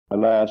my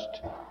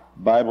last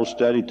Bible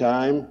study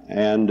time,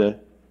 and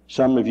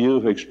some of you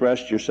have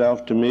expressed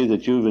yourself to me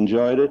that you've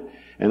enjoyed it,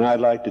 and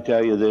I'd like to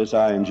tell you this: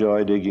 I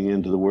enjoy digging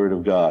into the Word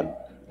of God.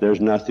 There's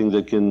nothing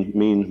that can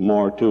mean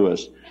more to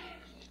us.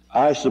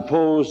 I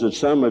suppose that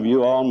some of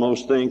you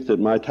almost think that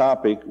my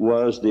topic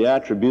was the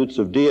attributes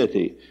of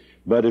deity,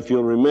 but if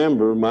you'll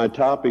remember, my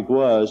topic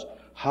was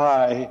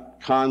high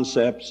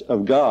concepts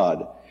of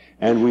God,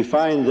 and we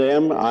find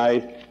them, I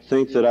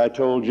think that I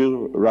told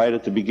you right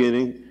at the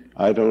beginning,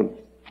 I don't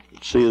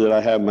see that I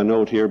have my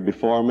note here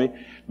before me,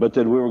 but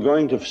that we were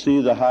going to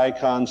see the high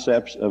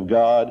concepts of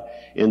God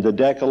in the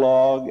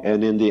Decalogue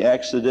and in the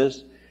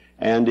Exodus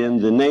and in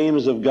the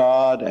names of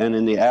God and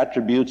in the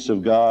attributes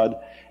of God,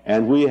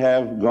 and we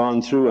have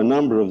gone through a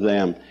number of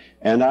them.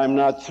 And I'm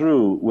not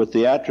through with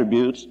the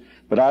attributes,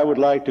 but I would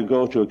like to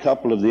go to a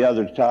couple of the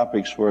other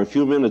topics for a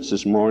few minutes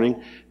this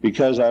morning,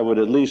 because I would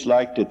at least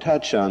like to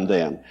touch on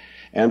them.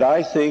 And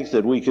I think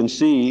that we can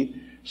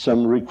see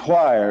some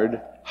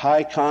required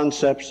high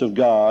concepts of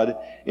God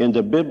in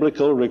the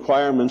biblical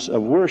requirements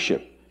of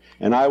worship.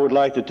 And I would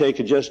like to take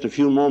just a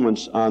few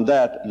moments on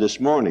that this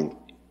morning.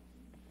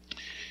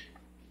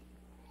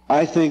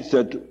 I think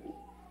that,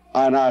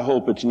 and I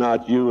hope it's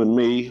not you and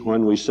me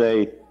when we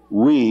say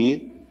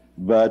we,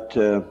 but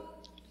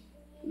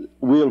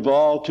we've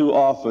all too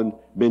often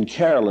been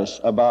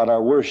careless about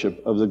our worship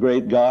of the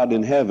great God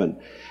in heaven.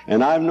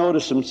 And I've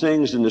noticed some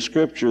things in the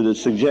Scripture that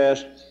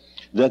suggest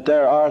that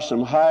there are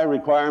some high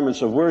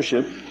requirements of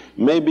worship,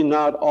 maybe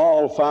not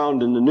all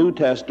found in the New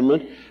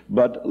Testament,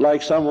 but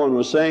like someone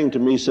was saying to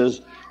me,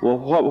 says, well,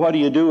 what do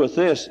you do with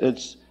this?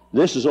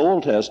 This is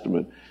Old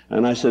Testament.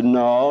 And I said,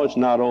 no, it's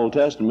not Old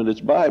Testament,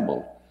 it's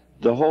Bible.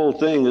 The whole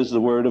thing is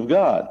the Word of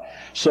God.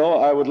 So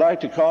I would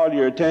like to call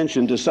your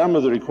attention to some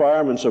of the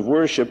requirements of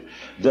worship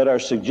that are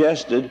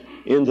suggested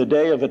in the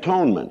Day of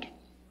Atonement.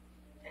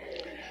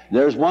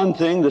 There's one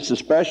thing that's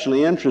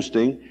especially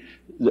interesting,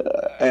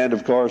 and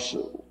of course,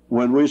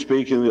 when we're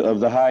speaking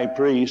of the high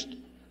priest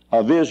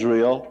of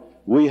Israel,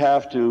 we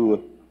have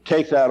to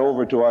take that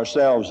over to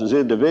ourselves as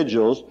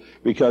individuals,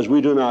 because we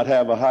do not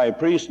have a high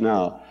priest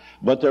now.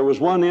 But there was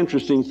one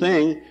interesting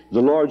thing.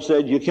 The Lord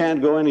said you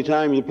can't go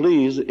anytime you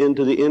please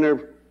into the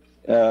inner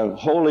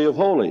Holy of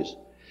Holies.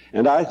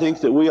 And I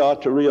think that we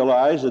ought to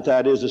realize that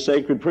that is a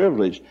sacred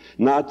privilege.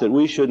 Not that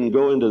we shouldn't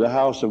go into the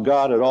house of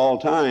God at all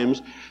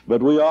times,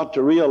 but we ought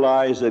to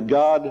realize that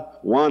God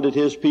wanted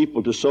His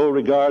people to so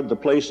regard the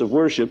place of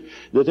worship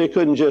that they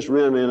couldn't just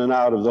run in and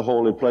out of the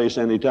holy place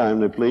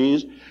anytime they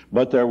pleased.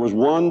 But there was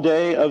one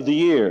day of the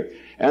year,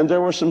 and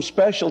there were some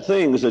special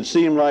things that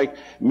seemed like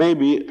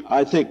maybe,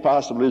 I think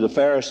possibly the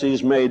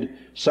Pharisees made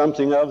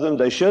something of them.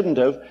 They shouldn't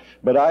have,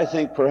 but I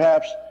think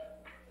perhaps,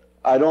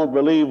 I don't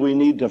believe we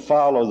need to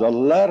follow the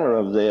letter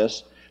of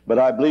this, but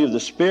I believe the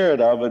spirit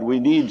of it, we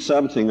need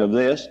something of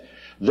this.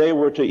 They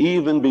were to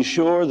even be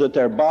sure that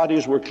their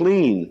bodies were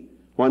clean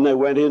when they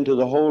went into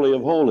the Holy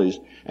of Holies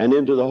and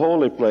into the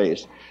holy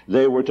place.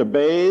 They were to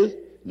bathe,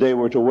 they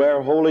were to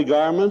wear holy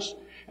garments,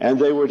 and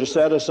they were to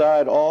set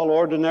aside all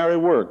ordinary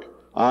work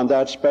on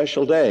that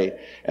special day.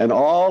 And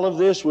all of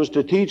this was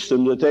to teach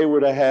them that they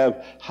were to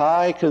have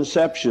high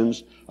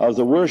conceptions of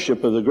the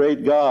worship of the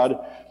great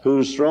God,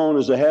 whose throne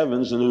is the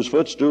heavens and whose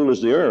footstool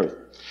is the earth.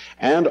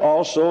 And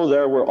also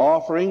there were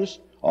offerings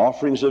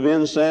of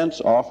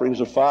incense,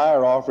 offerings of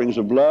fire, offerings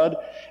of blood,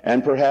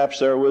 and perhaps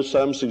there was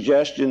some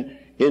suggestion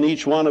in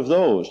each one of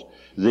those.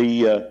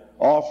 The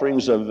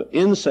offerings of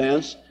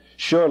incense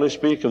surely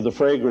speak of the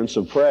fragrance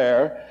of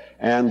prayer,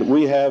 and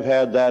we have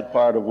had that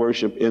part of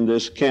worship in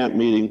this camp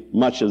meeting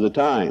much of the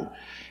time.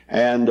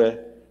 And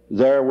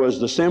there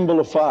was the symbol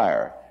of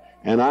fire.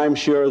 And I'm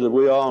sure that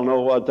we all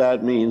know what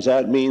that means.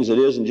 That means it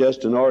isn't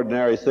just an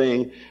ordinary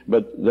thing,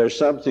 but there's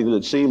something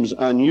that seems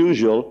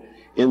unusual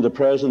in the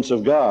presence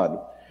of God.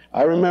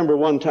 I remember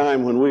one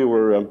time when we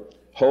were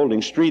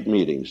holding street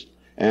meetings,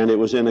 and it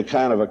was in a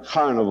kind of a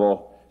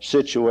carnival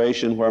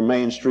situation where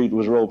Main Street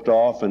was roped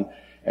off,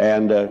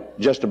 and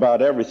just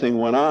about everything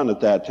went on at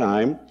that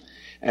time.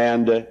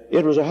 And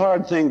it was a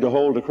hard thing to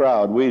hold a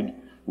crowd.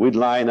 We'd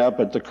line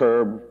up at the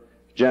curb,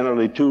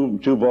 generally two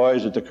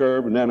boys at the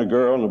curb, and then a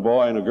girl and a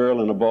boy and a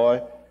girl and a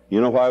boy.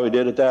 You know why we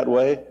did it that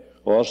way?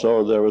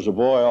 Also, there was a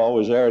boy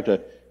always there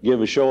to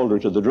give a shoulder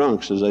to the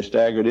drunks as they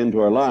staggered into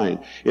our line.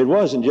 It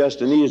wasn't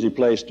just an easy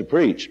place to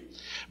preach,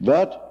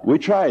 but we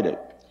tried it.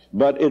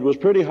 But it was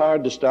pretty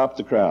hard to stop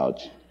the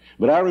crowds.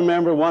 But I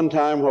remember one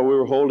time while we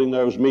were holding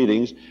those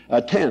meetings,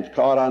 a tent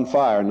caught on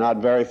fire not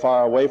very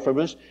far away from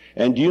us,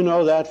 and do you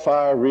know that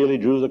fire really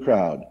drew the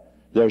crowd?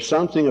 There's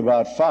something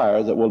about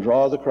fire that will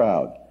draw the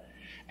crowd.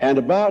 And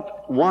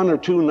about 1 or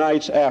 2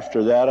 nights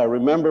after that, I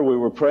remember we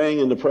were praying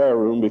in the prayer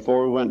room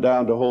before we went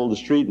down to hold the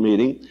street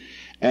meeting.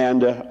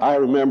 And I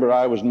remember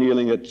I was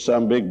kneeling at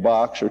some big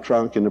box or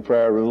trunk in the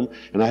prayer room,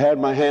 and I had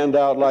my hand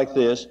out like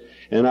this,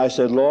 and I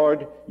said,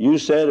 Lord, you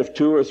said if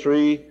 2 or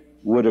 3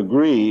 would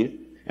agree,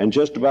 and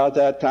just about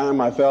that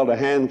time I felt a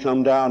hand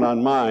come down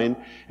on mine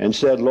and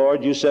said,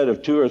 Lord, you said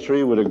if 2 or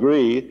 3 would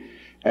agree,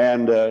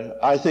 And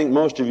I think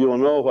most of you will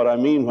know what I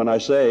mean when I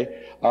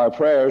say our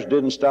prayers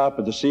didn't stop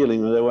at the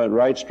ceiling, they went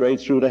right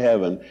straight through to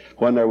heaven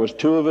when there was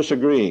two of us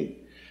agreeing.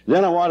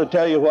 Then I want to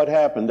tell you what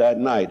happened that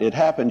night. It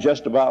happened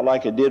just about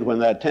like it did when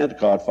that tent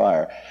caught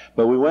fire.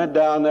 But we went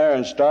down there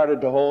and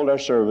started to hold our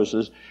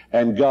services,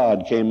 and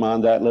God came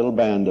on that little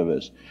band of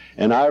us.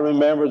 And I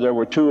remember there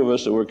were two of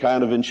us that were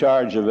kind of in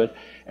charge of it,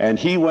 and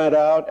he went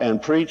out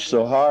and preached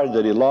so hard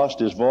that he lost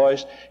his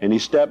voice, and he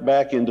stepped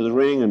back into the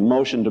ring and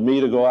motioned to me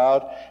to go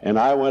out, and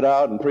I went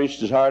out and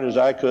preached as hard as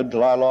I could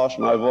till I lost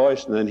my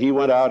voice, and then he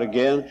went out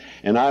again,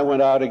 and I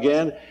went out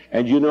again,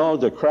 and you know,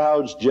 the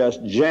crowds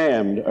just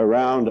jammed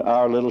around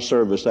our little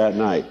service that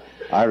night.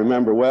 I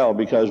remember well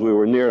because we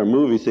were near a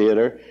movie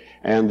theater,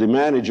 and the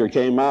manager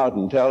came out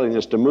and telling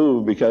us to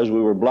move because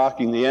we were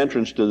blocking the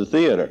entrance to the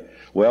theater.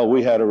 Well,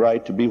 we had a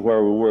right to be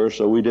where we were,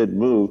 so we didn't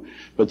move.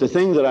 But the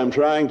thing that I'm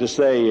trying to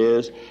say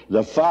is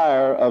the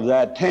fire of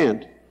that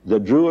tent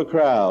that drew a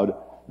crowd,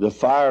 the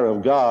fire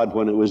of God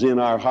when it was in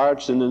our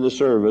hearts and in the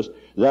service,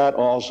 that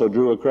also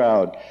drew a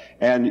crowd.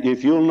 And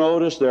if you'll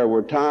notice, there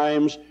were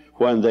times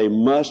when they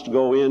must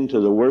go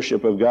into the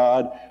worship of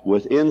God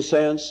with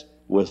incense,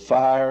 with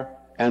fire,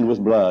 and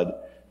with blood.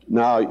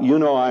 Now, you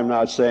know I'm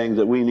not saying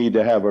that we need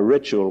to have a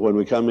ritual when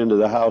we come into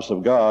the house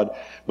of God,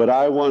 but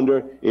I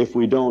wonder if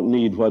we don't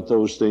need what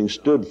those things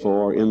stood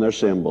for in their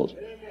symbols.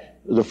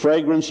 The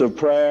fragrance of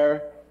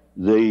prayer,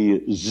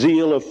 the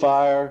zeal of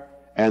fire,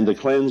 and the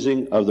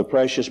cleansing of the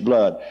precious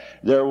blood.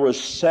 There were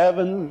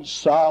 7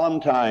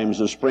 solemn times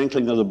of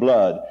sprinkling of the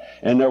blood,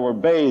 and there were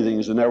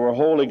bathings, and there were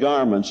holy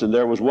garments, and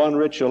there was one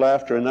ritual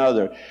after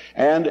another.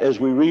 And as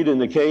we read in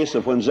the case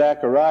of when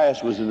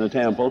Zacharias was in the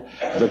temple,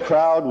 the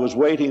crowd was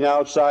waiting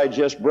outside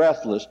just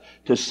breathless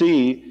to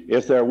see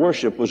if their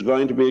worship was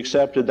going to be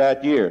accepted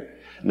that year.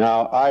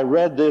 Now, I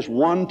read this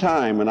one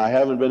time, and I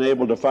haven't been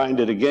able to find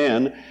it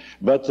again,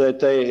 but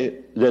that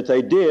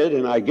they did,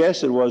 and I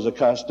guess it was a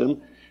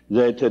custom,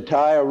 to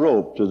tie a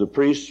rope to the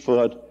priest's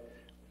foot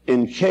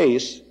in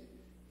case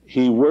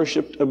he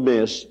worshiped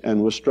amiss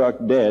and was struck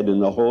dead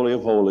in the Holy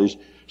of Holies,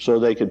 so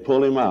they could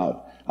pull him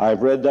out.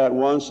 I've read that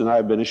once, and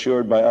I've been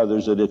assured by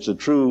others that it's a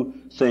true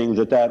thing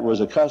that was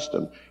a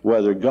custom.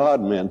 Whether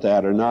God meant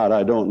that or not,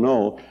 I don't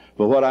know.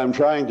 But what I'm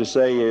trying to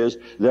say is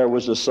there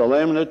was a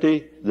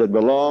solemnity that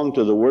belonged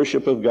to the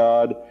worship of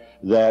God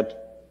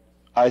that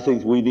I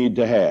think we need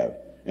to have.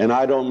 And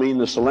I don't mean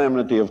the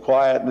solemnity of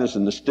quietness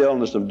and the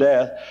stillness of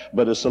death,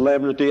 but a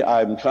solemnity,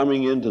 I'm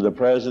coming into the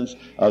presence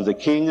of the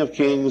King of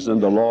Kings and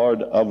the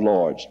Lord of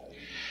Lords.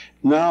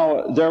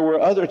 Now, there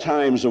were other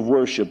times of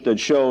worship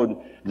that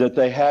showed that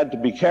they had to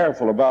be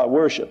careful about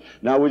worship.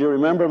 Now, will you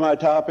remember my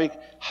topic?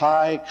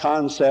 High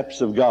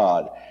concepts of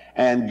God.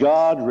 And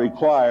God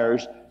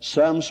requires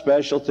some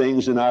special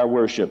things in our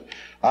worship.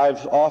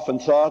 I've often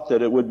thought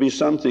that it would be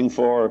something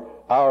for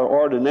our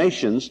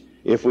ordinations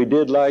if we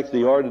did like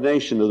the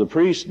ordination of the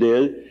priests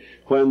did,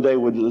 when they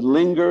would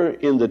linger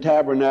in the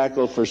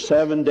tabernacle for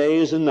 7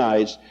 days and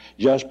nights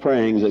just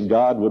praying that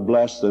God would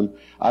bless them.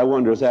 I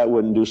wonder if that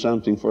wouldn't do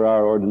something for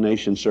our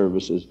ordination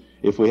services.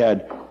 If we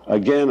had,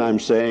 again, I'm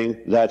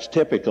saying that's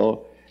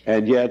typical,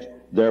 and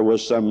yet there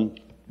was some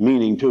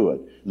meaning to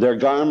it. Their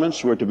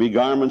garments were to be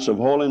garments of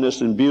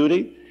holiness and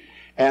beauty,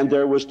 and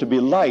there was to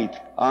be light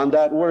on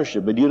that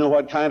worship. But you know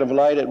what kind of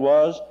light it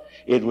was?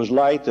 It was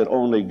light that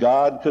only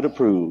God could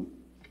approve.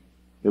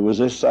 It was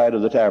this side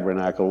of the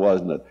tabernacle,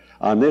 wasn't it?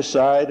 On this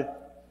side,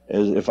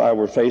 as if I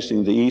were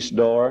facing the east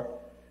door,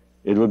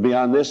 it would be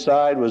on this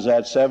side was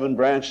that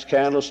 7-branched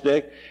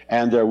candlestick,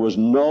 and there was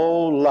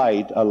no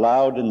light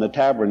allowed in the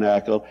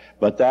tabernacle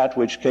but that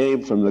which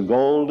came from the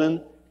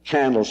golden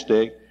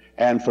candlestick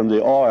and from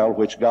the oil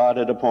which God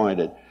had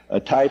appointed, a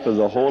type of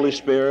the Holy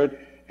Spirit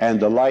and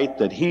the light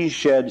that He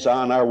sheds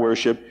on our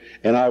worship.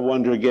 And I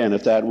wonder again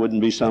if that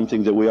wouldn't be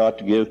something that we ought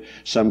to give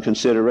some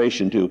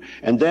consideration to.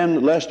 And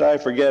then, lest I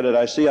forget it,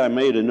 I see I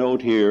made a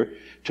note here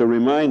to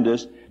remind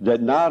us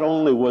that not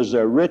only was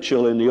there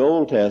ritual in the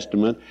Old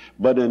Testament,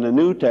 but in the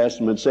New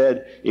Testament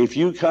said, if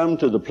you come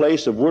to the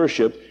place of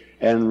worship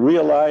and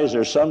realize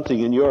there's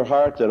something in your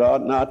heart that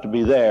ought not to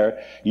be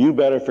there, you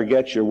better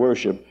forget your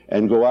worship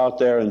and go out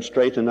there and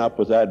straighten up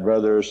with that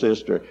brother or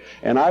sister.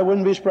 And I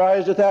wouldn't be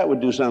surprised if that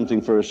would do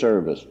something for a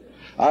service.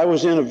 I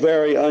was in a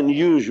very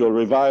unusual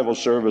revival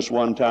service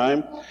one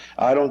time.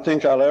 I don't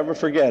think I'll ever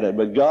forget it,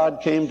 but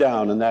God came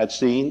down in that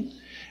scene,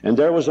 and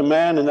there was a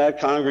man in that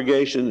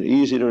congregation,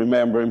 easy to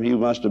remember him. He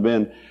must have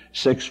been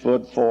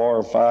 6'4"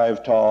 or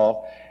 5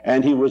 tall,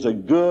 and he was a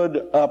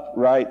good,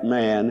 upright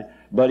man,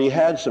 but he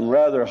had some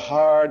rather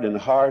hard and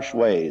harsh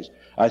ways.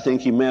 I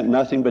think he meant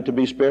nothing but to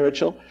be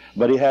spiritual,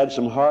 but he had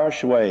some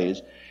harsh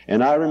ways.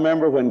 And I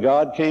remember when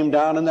God came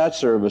down in that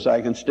service,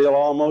 I can still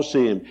almost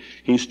see him.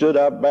 He stood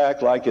up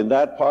back like in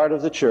that part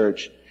of the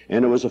church,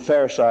 and it was a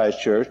fair-sized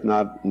church,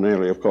 not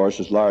nearly, of course,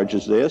 as large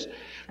as this,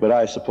 but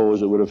I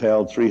suppose it would have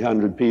held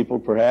 300 people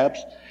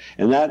perhaps.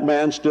 And that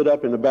man stood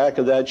up in the back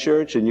of that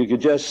church, and you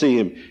could just see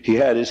him. He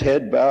had his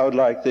head bowed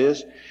like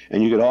this,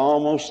 and you could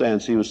almost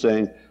sense he was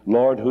saying,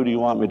 Lord, who do you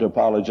want me to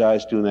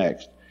apologize to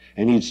next?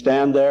 And he'd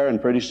stand there,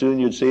 and pretty soon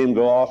you'd see him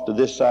go off to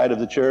this side of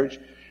the church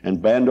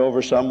and bend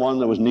over someone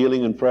that was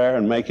kneeling in prayer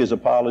and make his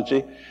apology.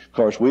 Of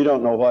course, we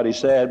don't know what he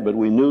said, but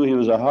we knew he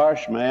was a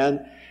harsh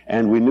man,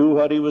 and we knew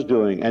what he was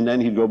doing. And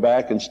then he'd go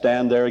back and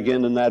stand there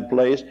again in that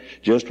place,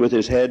 just with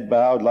his head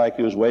bowed like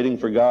he was waiting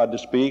for God to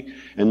speak,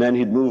 and then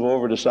he'd move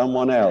over to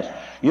someone else.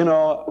 You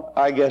know,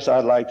 I guess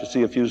I'd like to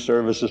see a few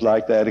services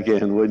like that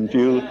again, wouldn't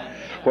you?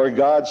 Where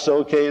God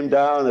so came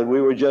down that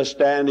we were just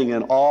standing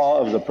in awe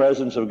of the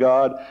presence of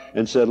God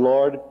and said,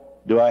 Lord,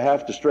 do I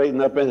have to straighten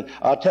up anything?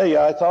 I'll tell you,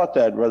 I thought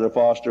that, Brother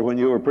Foster, when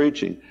you were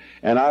preaching.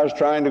 And I was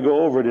trying to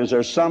go over it. Is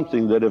there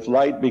something that if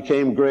light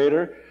became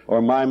greater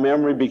or my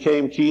memory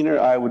became keener,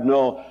 I would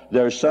know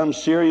there's some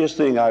serious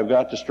thing I've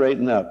got to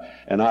straighten up?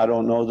 And I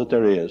don't know that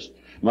there is.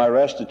 My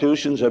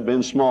restitutions have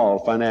been small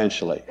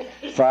financially.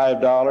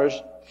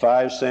 $5,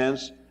 5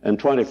 cents, and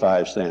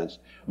 25 cents.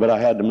 But I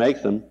had to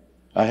make them.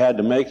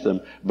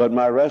 But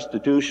my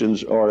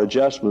restitutions or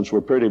adjustments were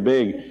pretty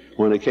big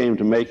when it came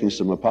to making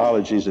some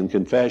apologies and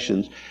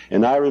confessions.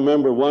 And I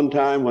remember one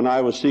time when I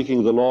was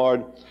seeking the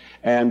Lord,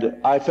 and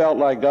I felt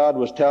like God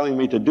was telling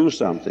me to do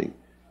something.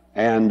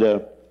 And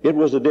it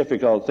was a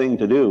difficult thing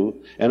to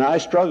do, and I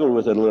struggled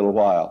with it a little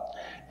while.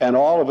 And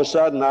all of a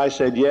sudden I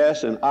said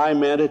yes, and I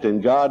meant it,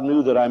 and God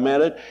knew that I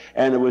meant it,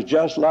 and it was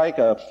just like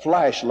a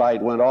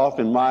flashlight went off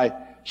in my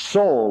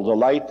soul, the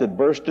light that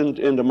burst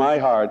into my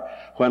heart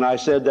when I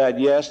said that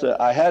yes.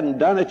 I hadn't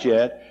done it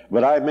yet,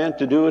 but I meant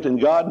to do it,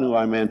 and God knew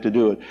I meant to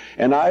do it.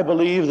 And I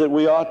believe that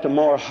we ought to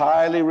more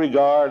highly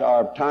regard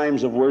our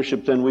times of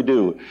worship than we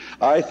do.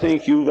 I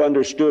think you've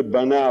understood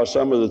by now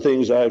some of the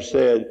things I've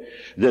said,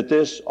 that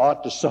this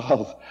ought to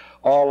solve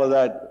all of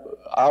that.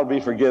 I'll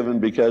be forgiven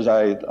because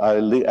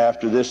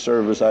after this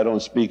service I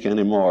don't speak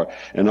anymore,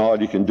 and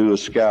all you can do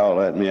is scowl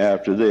at me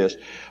after this.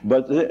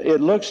 But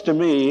it looks to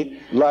me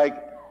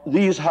like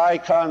these high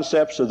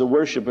concepts of the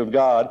worship of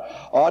God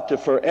ought to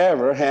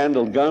forever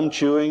handle gum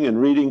chewing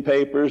and reading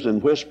papers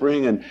and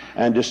whispering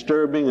and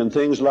disturbing and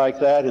things like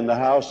that in the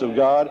house of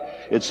God.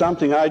 It's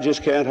something I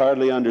just can't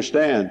hardly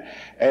understand.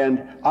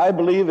 And I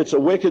believe it's a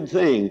wicked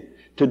thing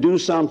to do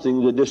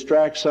something that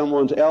distracts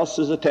someone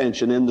else's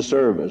attention in the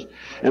service.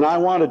 And I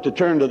wanted to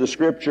turn to the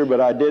scripture,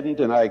 but I didn't,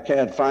 and I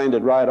can't find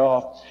it right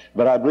off.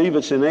 But I believe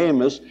it's in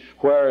Amos,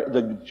 where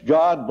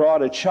God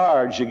brought a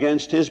charge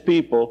against his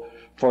people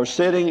for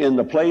sitting in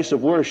the place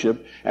of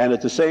worship and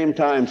at the same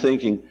time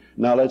thinking,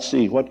 now let's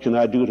see, what can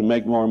I do to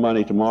make more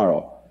money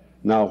tomorrow?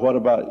 Now what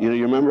about, you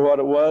remember what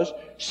it was?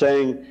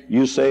 Saying,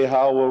 you say,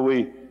 how will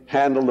we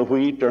handle the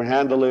wheat or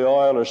handle the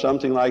oil or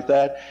something like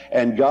that?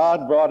 And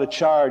God brought a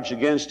charge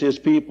against his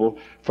people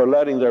for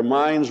letting their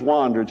minds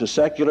wander to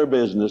secular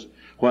business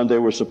when they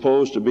were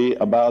supposed to be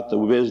about the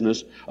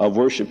business of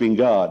worshiping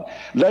God.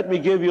 Let me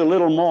give you a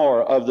little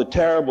more of the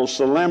terrible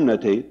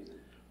solemnity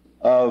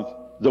of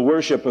the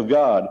worship of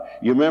God.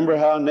 You remember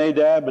how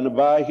Nadab and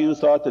Abihu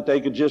thought that they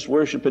could just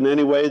worship in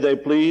any way they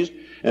pleased?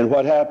 And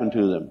what happened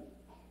to them?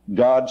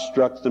 God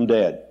struck them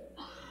dead.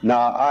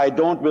 Now, I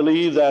don't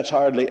believe that's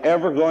hardly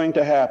ever going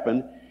to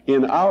happen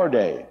in our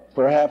day.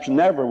 Perhaps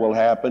never will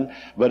happen,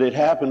 but it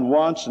happened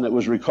once and it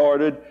was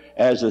recorded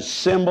as a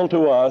symbol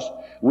to us.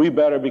 We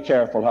better be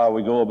careful how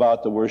we go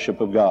about the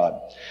worship of God.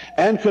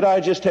 And could I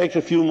just take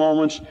a few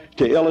moments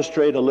to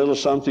illustrate a little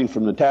something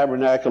from the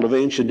tabernacle of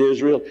ancient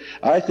Israel?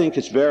 I think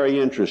it's very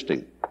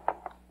interesting.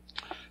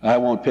 I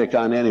won't pick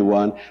on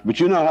anyone, but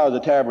you know how the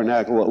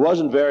tabernacle, it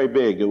wasn't very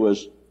big. It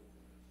was,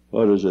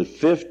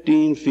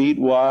 15 feet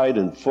wide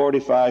and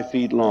 45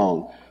 feet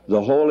long.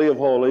 The Holy of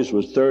Holies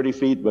was 30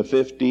 feet by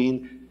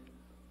 15.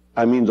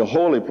 The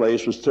holy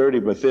place was 30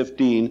 by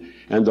 15,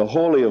 and the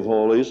Holy of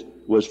Holies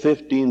was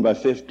 15 by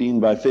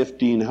 15 by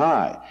 15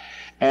 high.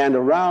 And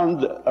around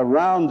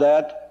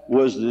that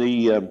was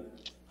the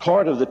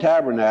court of the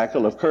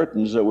tabernacle of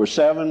curtains that were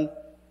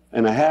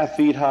 7.5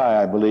 feet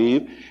high, I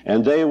believe,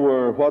 and they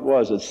were,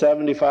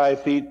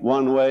 75 feet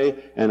one way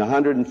and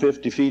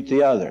 150 feet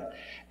the other.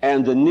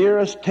 And the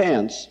nearest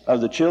tents of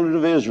the children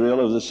of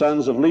Israel, of the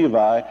sons of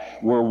Levi,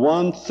 were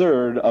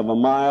 1/3 of a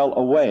mile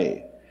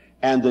away.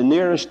 And the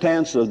nearest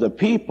tents of the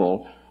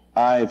people,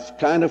 I've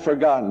kind of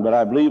forgotten, but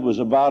I believe was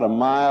about a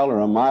mile or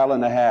a mile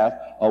and a half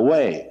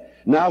away.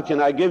 Now,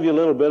 can I give you a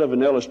little bit of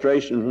an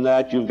illustration from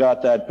that? You've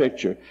got that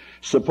picture.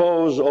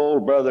 Suppose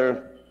old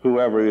brother,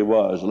 whoever he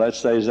was, let's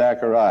say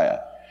Zechariah,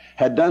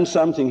 had done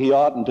something he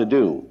oughtn't to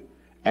do.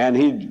 And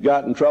he'd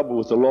got in trouble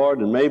with the Lord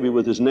and maybe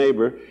with his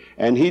neighbor,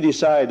 and he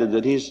decided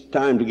that he's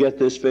time to get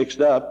this fixed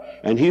up,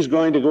 and he's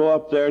going to go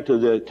up there to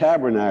the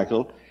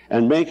tabernacle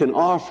and make an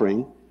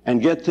offering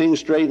and get things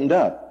straightened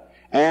up.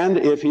 And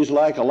if he's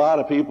like a lot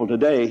of people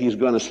today, he's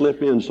going to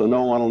slip in so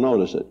no one will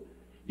notice it.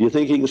 You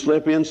think he can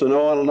slip in so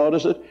no one will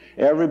notice it?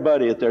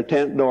 Everybody at their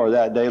tent door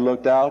that day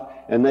looked out,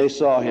 and they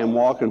saw him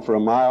walking for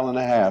 1.5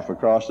 miles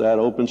across that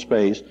open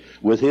space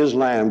with his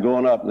lamb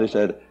going up, and they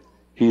said,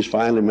 he's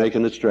finally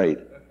making it straight.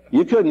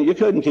 You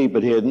couldn't keep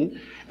it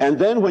hidden. And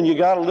then when you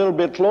got a little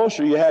bit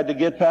closer, you had to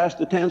get past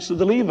the tents of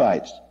the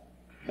Levites.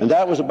 And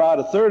that was about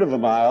a third of a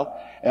mile.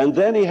 And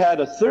then he had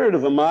a third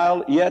of a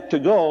mile yet to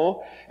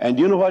go. And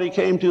you know what he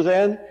came to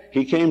then?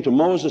 He came to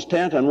Moses'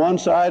 tent on one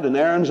side and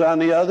Aaron's on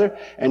the other.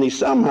 And he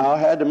somehow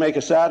had to make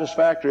a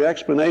satisfactory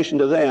explanation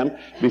to them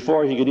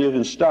before he could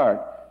even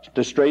start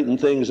to straighten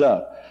things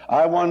up.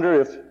 I wonder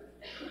if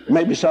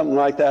maybe something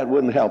like that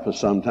wouldn't help us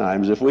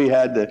sometimes. If we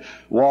had to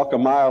walk a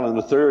mile and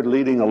a third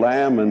leading a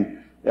lamb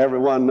and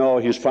everyone know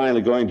he's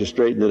finally going to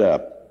straighten it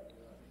up.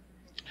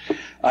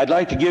 I'd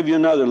like to give you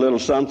another little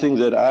something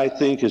that I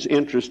think is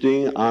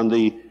interesting on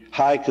the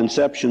high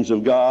conceptions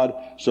of God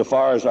so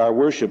far as our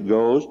worship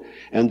goes,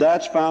 and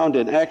that's found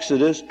in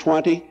Exodus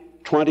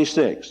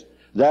 20:26.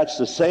 That's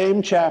the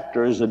same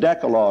chapter as the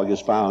Decalogue is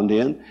found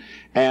in,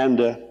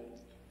 and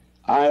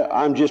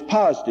I'm just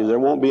positive there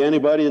won't be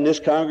anybody in this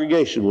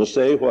congregation will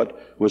say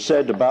what was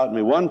said about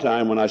me one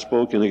time when I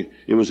spoke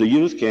it was a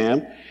youth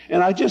camp,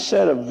 and I just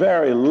said a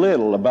very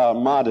little about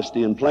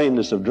modesty and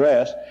plainness of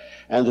dress.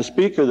 And the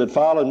speaker that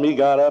followed me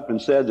got up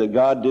and said that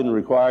God didn't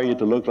require you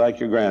to look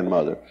like your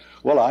grandmother.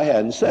 Well, I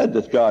hadn't said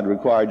that God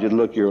required you to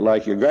look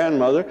like your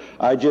grandmother.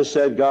 I just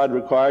said God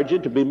required you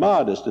to be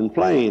modest and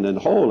plain and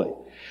holy.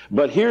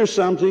 But here's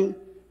something.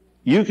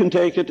 You can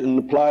take it and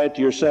apply it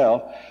to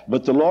yourself.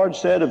 But the Lord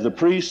said of the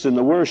priests in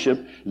the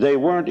worship, they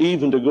weren't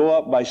even to go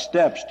up by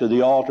steps to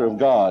the altar of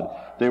God.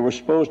 They were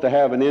supposed to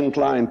have an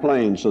inclined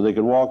plane so they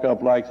could walk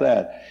up like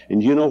that.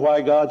 And you know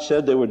why God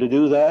said they were to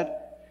do that?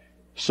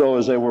 So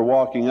as they were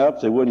walking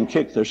up, they wouldn't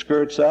kick their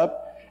skirts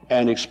up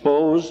and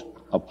expose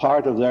a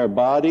part of their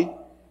body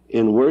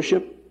in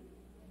worship.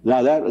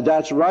 Now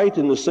that's right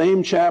in the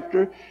same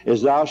chapter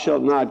as thou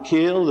shalt not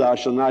kill, thou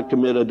shalt not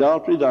commit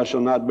adultery, thou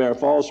shalt not bear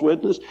false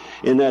witness.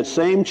 In that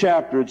same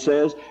chapter it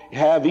says,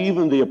 have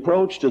even the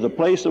approach to the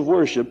place of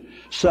worship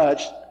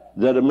such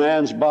that a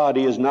man's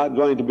body is not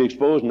going to be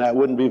exposed, and that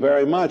wouldn't be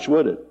very much,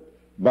 would it?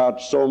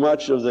 About so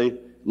much of the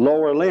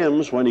lower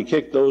limbs when he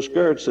kicked those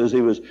skirts as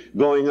he was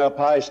going up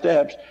high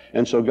steps.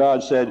 And so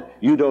God said,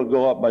 you don't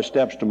go up by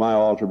steps to my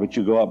altar, but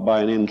you go up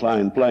by an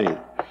inclined plane.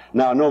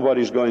 Now,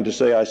 nobody's going to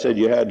say, I said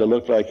you had to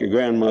look like your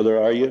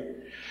grandmother, are you?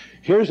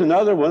 Here's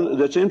another one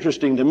that's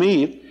interesting to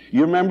me.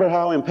 You remember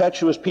how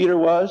impetuous Peter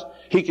was?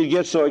 He could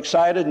get so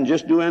excited and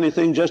just do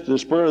anything just in the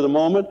spur of the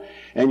moment.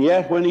 And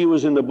yet when he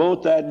was in the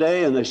boat that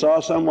day and they saw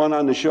someone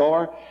on the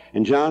shore,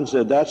 and John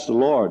said, that's the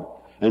Lord.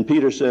 And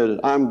Peter said,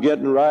 I'm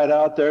getting right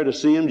out there to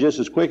see him just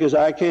as quick as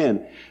I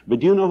can. But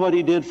do you know what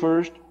he did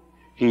first?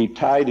 He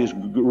tied his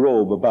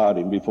robe about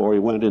him before he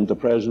went into the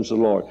presence of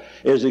the Lord.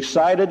 As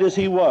excited as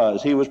he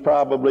was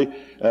probably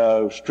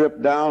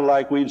stripped down,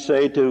 like we'd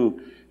say,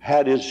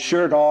 had his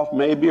shirt off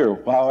maybe,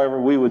 or however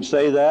we would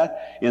say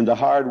that, in the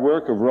hard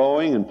work of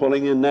rowing and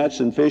pulling in nets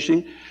and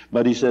fishing.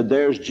 But he said,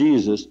 there's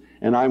Jesus,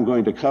 and I'm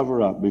going to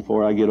cover up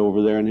before I get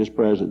over there in his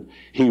presence.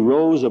 He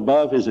rose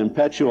above his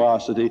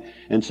impetuosity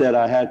and said,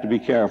 I had to be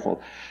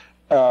careful.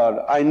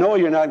 I know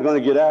you're not going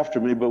to get after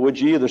me, but would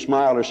you either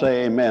smile or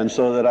say amen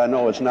so that I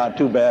know it's not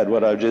too bad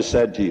what I've just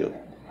said to you?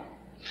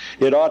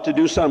 It ought to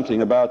do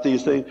something about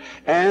these things.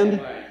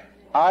 And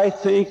I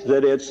think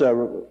that it's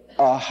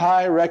a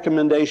high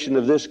recommendation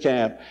of this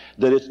camp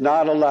that it's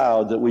not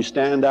allowed that we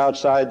stand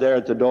outside there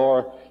at the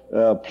door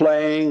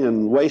playing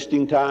and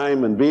wasting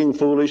time and being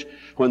foolish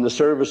when the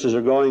services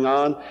are going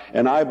on.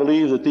 And I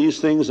believe that these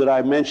things that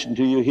I mentioned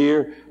to you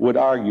here would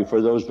argue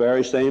for those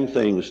very same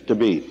things to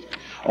be.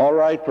 All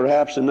right,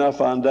 perhaps enough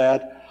on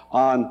that.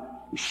 On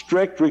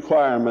strict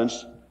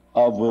requirements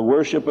of the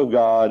worship of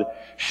God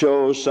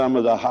shows some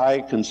of the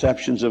high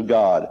conceptions of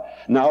God.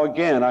 Now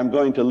again, I'm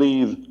going to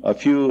leave a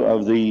few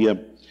of the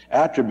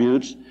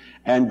attributes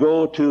and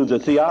go to the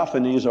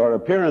theophanies or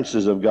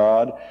appearances of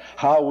God,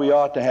 how we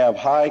ought to have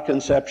high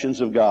conceptions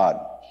of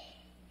God.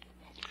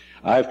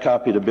 I've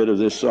copied a bit of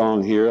this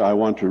song here. I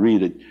want to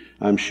read it.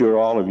 I'm sure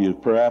all of you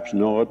perhaps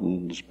know it,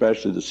 and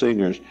especially the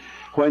singers.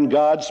 When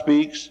God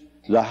speaks,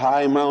 the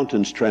high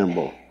mountains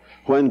tremble.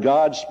 When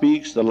God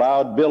speaks, the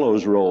loud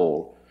billows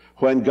roll.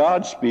 When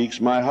God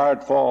speaks, my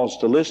heart falls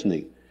to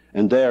listening,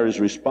 and there is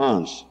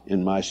response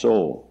in my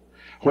soul.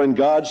 When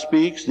God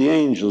speaks, the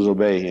angels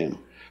obey him.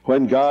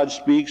 When God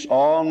speaks,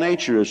 all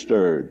nature is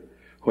stirred.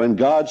 When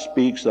God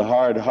speaks, the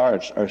hard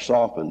hearts are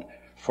softened,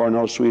 for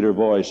no sweeter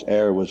voice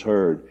e'er was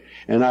heard.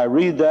 And I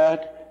read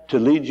that to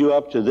lead you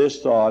up to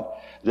this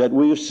thought, that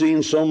we've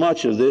seen so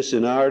much of this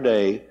in our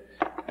day,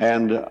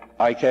 and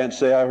I can't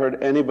say I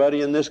heard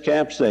anybody in this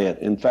camp say it.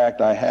 In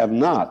fact, I have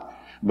not.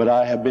 But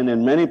I have been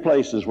in many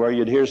places where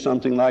you'd hear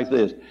something like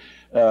this.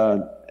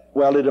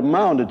 Well, it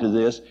amounted to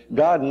this.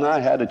 God and I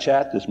had a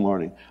chat this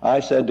morning. I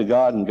said to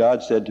God, and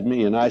God said to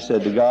me, and I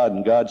said to God,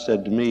 and God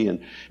said to me,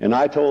 and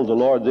I told the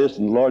Lord this,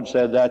 and the Lord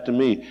said that to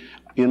me.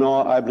 You know,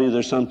 I believe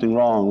there's something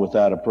wrong with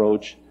that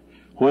approach.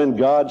 When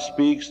God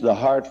speaks, the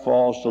heart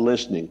falls to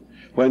listening.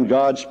 When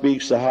God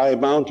speaks, the high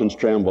mountains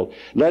tremble.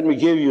 Let me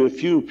give you a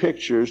few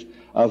pictures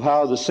of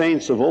how the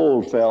saints of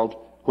old felt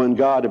when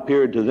God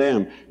appeared to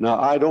them. Now,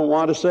 I don't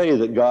want to say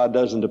that God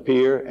doesn't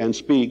appear and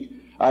speak.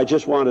 I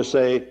just want to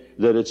say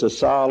that it's a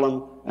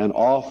solemn and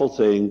awful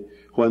thing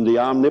when the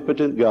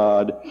omnipotent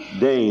God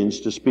deigns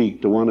to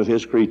speak to one of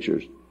his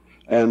creatures.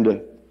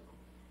 And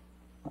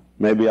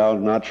maybe I'll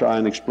not try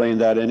and explain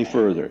that any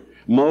further.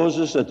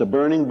 Moses at the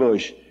burning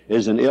bush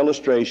is an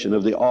illustration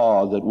of the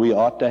awe that we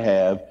ought to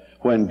have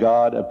when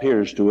God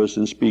appears to us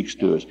and speaks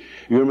to us.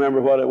 You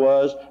remember what it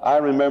was? I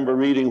remember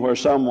reading where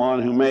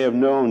someone who may have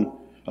known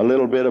a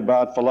little bit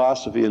about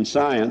philosophy and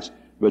science,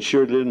 but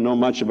sure didn't know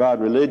much about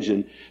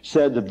religion,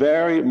 said the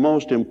very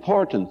most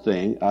important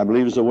thing, I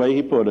believe is the way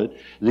he put it,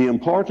 the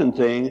important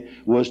thing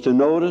was to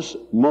notice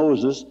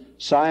Moses'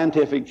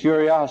 scientific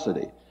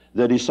curiosity,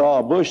 that he saw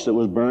a bush that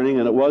was burning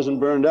and it wasn't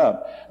burned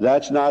up.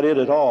 That's not it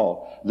at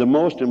all. The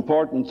most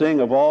important thing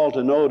of all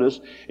to notice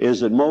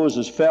is that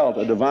Moses felt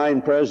a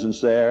divine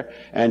presence there,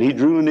 and he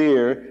drew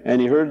near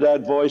and he heard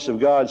that voice of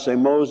God say,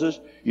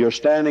 Moses, you're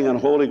standing on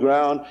holy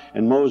ground.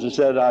 And Moses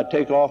said, I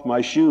take off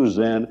my shoes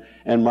then,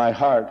 and my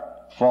heart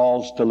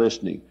falls to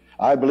listening.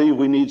 I believe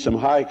we need some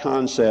high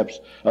concepts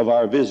of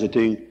our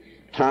visiting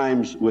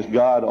times with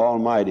God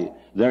Almighty.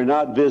 They're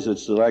not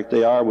visits like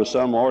they are with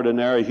some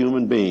ordinary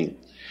human being.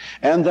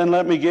 And then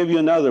let me give you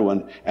another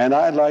one, and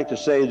I'd like to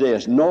say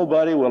this.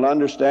 Nobody will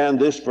understand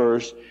this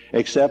verse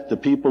except the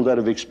people that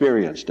have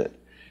experienced it.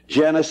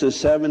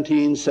 Genesis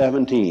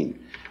 17:17.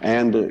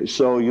 And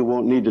so you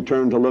won't need to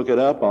turn to look it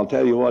up. I'll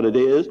tell you what it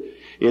is.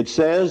 It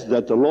says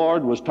that the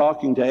Lord was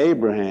talking to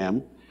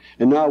Abraham.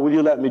 And now will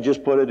you let me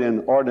just put it in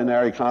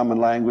ordinary common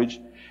language?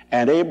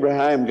 And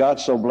Abraham got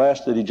so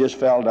blessed that he just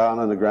fell down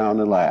on the ground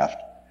and laughed.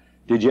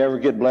 Did you ever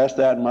get blessed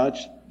that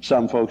much?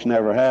 Some folks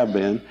never have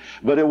been.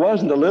 But it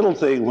wasn't a little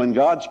thing when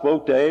God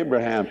spoke to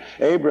Abraham.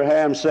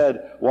 Abraham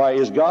said, why,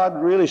 is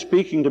God really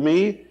speaking to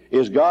me?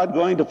 Is God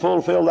going to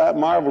fulfill that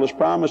marvelous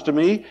promise to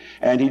me?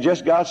 And he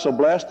just got so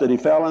blessed that he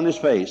fell on his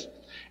face.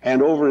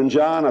 And over in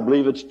John, I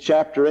believe it's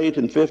chapter 8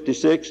 and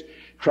 56,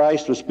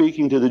 Christ was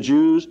speaking to the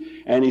Jews,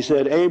 and he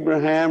said,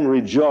 Abraham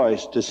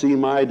rejoiced to see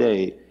my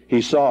day.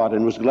 He saw it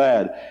and was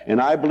glad.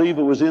 And I believe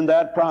it was in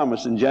that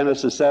promise in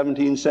Genesis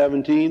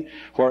 17:17,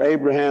 where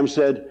Abraham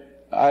said,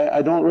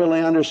 I don't really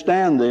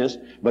understand this,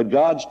 but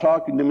God's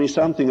talking to me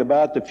something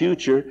about the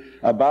future,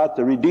 about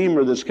the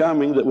Redeemer that's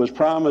coming, that was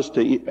promised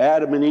to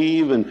Adam and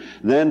Eve, and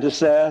then to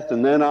Seth,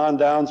 and then on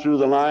down through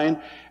the line.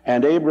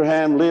 And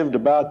Abraham lived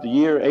about the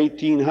year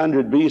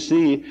 1800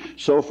 BC,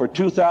 so for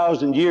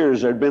 2,000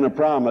 years there'd been a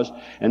promise,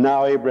 and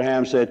now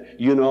Abraham said,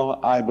 you know,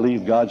 I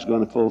believe God's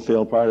going to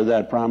fulfill part of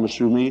that promise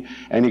through me.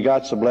 And he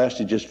got so blessed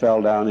he just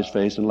fell down his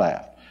face and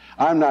laughed.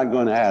 I'm not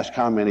going to ask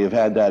how many have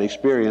had that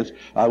experience.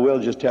 I will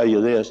just tell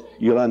you this.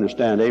 You'll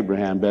understand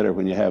Abraham better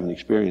when you have an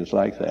experience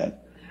like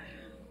that.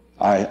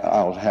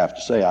 I'll have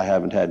to say I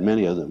haven't had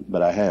many of them,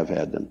 but I have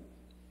had them.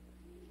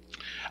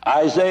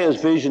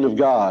 Isaiah's vision of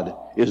God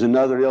is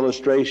another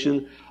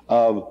illustration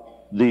of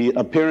the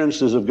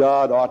appearances of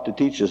God ought to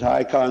teach us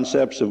high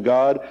concepts of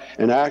God.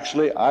 And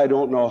actually, I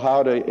don't know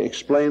how to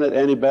explain it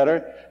any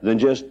better than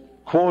just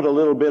quote a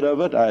little bit of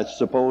it. I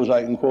suppose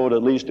I can quote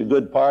at least a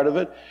good part of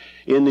it.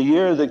 In the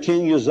year that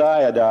King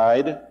Uzziah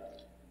died,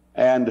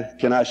 and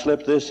can I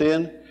slip this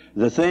in?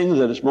 The thing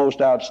that is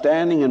most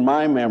outstanding in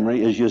my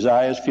memory is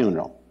Uzziah's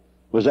funeral.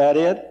 Was that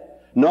it?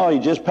 No, he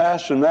just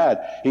passed from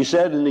that. He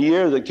said, in the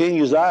year that King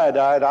Uzziah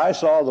died, I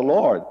saw the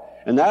Lord.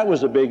 And that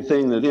was a big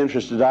thing that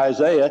interested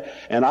Isaiah,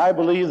 and I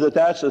believe that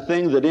that's the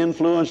thing that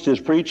influenced his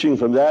preaching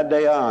from that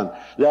day on.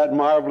 That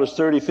marvelous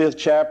 35th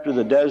chapter,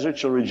 the desert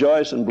shall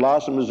rejoice and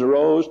blossom as a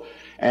rose,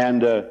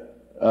 and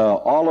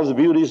all of the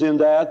beauties in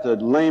that. The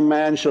lame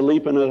man shall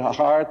leap in the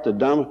heart, the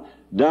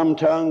dumb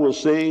tongue will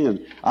sing,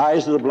 and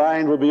eyes of the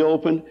blind will be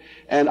opened.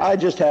 And I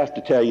just have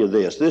to tell you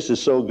this. This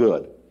is so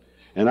good.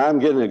 And I'm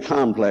getting a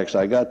complex.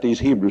 I got these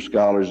Hebrew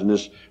scholars in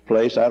this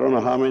place. I don't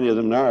know how many of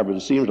them there are, but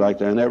it seems like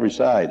they're on every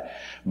side.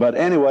 But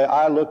anyway,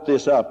 I looked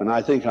this up, and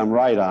I think I'm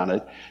right on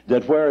it,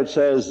 that where it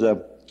says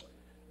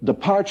the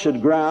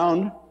parched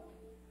ground,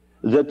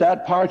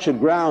 that parched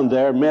ground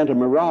there meant a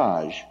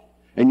mirage.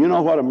 And you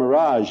know what a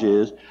mirage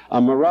is? A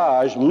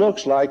mirage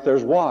looks like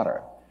there's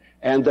water.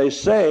 And they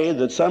say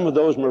that some of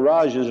those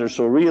mirages are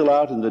so real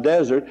out in the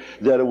desert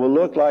that it will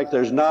look like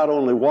there's not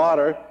only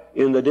water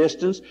in the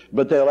distance,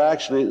 but they'll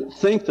actually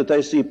think that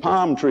they see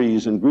palm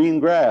trees and green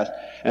grass,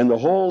 and the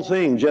whole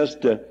thing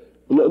just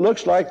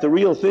looks like the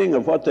real thing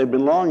of what they've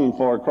been longing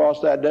for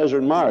across that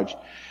desert march.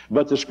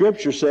 But the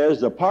scripture says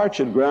the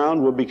parched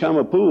ground will become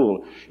a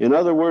pool. In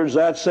other words,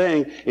 that's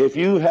saying if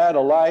you had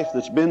a life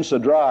that's been so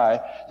dry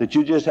that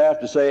you just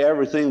have to say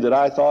everything that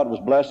I thought was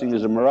blessing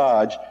is a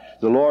mirage,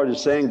 the Lord is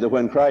saying that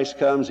when Christ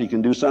comes, he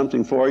can do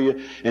something for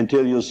you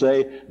until you'll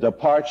say the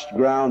parched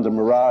ground, the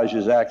mirage,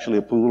 is actually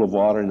a pool of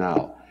water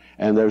now.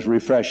 And there's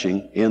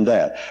refreshing in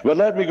that. But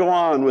let me go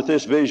on with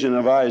this vision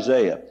of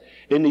Isaiah.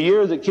 In the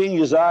year that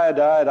King Uzziah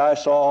died, I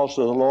saw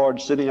also the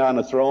Lord sitting on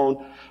a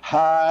throne,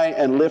 high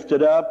and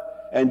lifted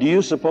up. And do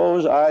you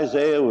suppose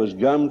Isaiah was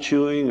gum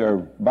chewing or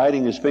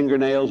biting his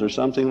fingernails or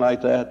something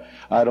like that?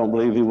 I don't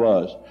believe he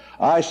was.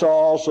 I saw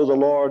also the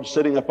Lord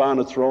sitting upon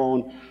a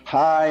throne,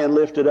 high and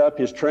lifted up.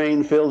 His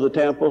train filled the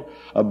temple.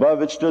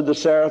 Above it stood the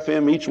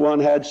seraphim. Each one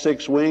had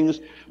 6 wings.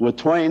 With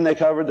twain they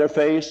covered their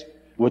face,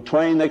 With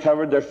twain they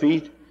covered their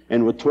feet,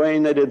 and with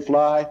twain they did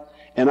fly.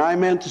 And I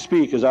meant to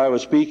speak, as I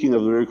was speaking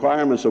of the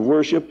requirements of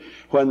worship,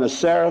 when the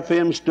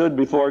seraphim stood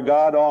before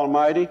God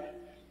Almighty.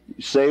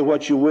 Say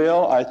what you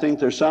will, I think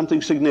there's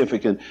something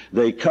significant.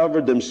 They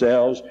covered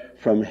themselves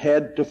from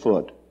head to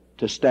foot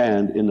to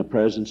stand in the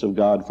presence of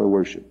God for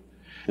worship.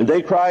 And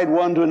they cried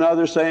one to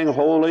another, saying,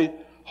 Holy,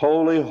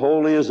 holy,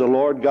 holy is the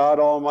Lord God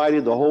Almighty.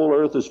 The whole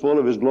earth is full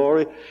of His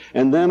glory.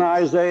 And then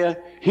Isaiah,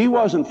 he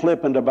wasn't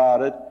flippant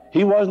about it.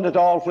 He wasn't at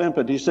all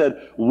flippant. He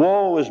said,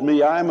 Woe is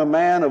me, I am a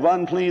man of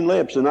unclean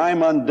lips, and I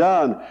am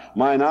undone.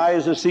 Mine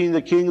eyes have seen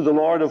the King, the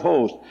Lord of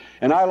hosts.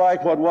 And I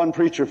like what one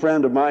preacher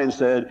friend of mine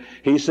said.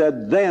 He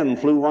said, Then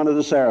flew one of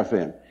the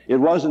seraphim. It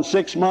wasn't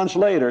 6 months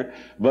later,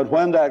 but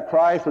when that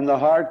cry from the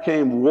heart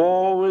came,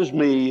 Woe is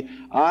me,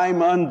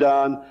 I'm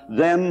undone,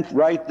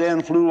 right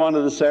then flew one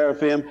of the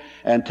seraphim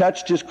and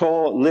touched his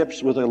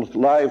lips with a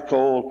live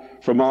coal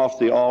from off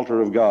the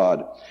altar of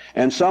God.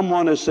 And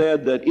someone has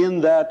said that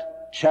in that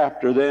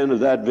chapter then of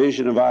that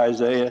vision of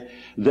Isaiah,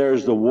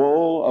 there's the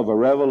woe of a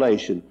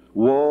revelation.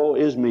 Woe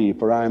is me,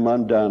 for I am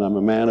undone. I'm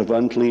a man of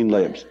unclean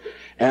lips.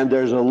 And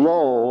there's a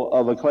lo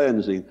of a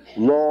cleansing.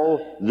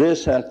 Lo,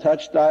 this hath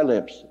touched thy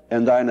lips,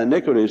 and thine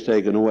iniquity is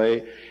taken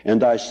away, and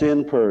thy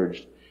sin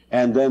purged.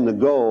 And then the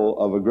go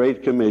of a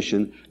great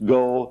commission,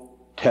 go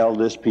tell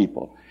this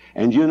people.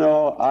 And you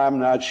know, I'm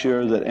not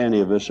sure that any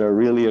of us are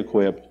really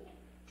equipped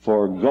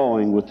for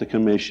going with the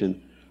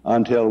commission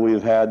until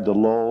we've had the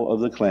lo of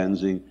the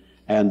cleansing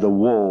and the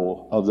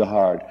woe of the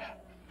heart.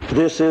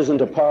 This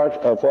isn't a part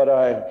of what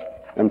I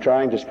am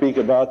trying to speak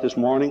about this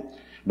morning,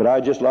 but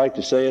I'd just like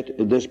to say it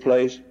in this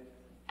place.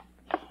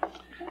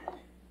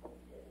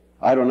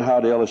 I don't know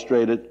how to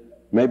illustrate it.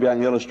 Maybe I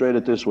can illustrate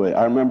it this way.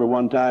 I remember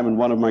one time in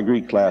one of my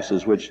Greek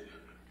classes, which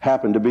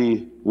happened to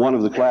be one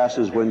of the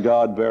classes when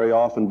God very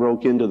often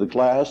broke into the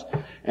class,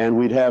 and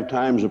we'd have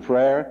times of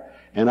prayer.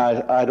 And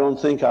I don't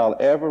think I'll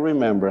ever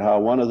remember how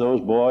one of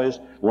those boys,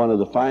 one of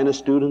the finest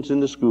students in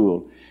the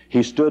school,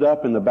 he stood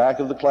up in the back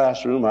of the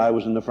classroom. I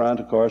was in the front,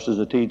 of course, as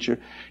a teacher.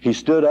 He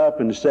stood up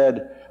and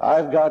said,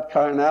 I've got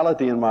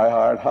carnality in my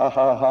heart, ha,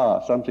 ha,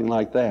 ha, something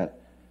like that.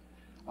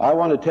 I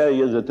want to tell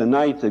you that the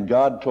night that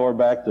God tore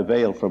back the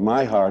veil from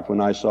my heart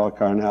when I saw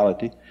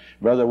carnality,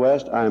 Brother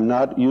West, I'm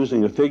not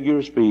using a figure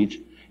of speech.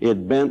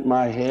 It bent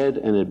my head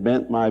and it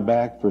bent my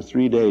back for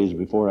 3 days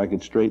before I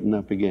could straighten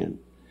up again.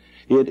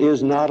 It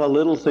is not a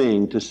little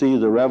thing to see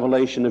the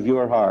revelation of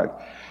your heart.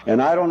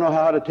 And I don't know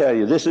how to tell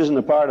you. This isn't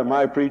a part of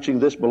my preaching.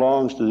 This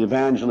belongs to the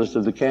evangelist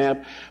of the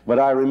camp. But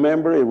I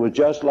remember it was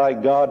just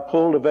like God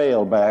pulled a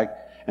veil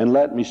back and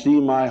let me see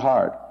my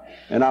heart.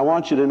 And I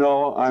want you to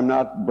know I'm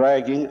not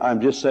bragging.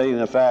 I'm just saying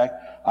the fact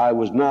I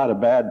was not a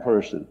bad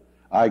person.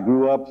 I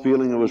grew up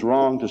feeling it was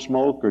wrong to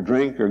smoke or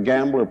drink or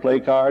gamble or play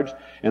cards,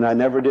 and I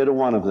never did a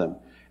one of them.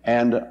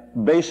 And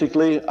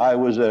basically, I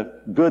was a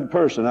good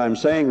person. I'm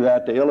saying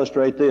that to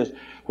illustrate this.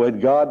 When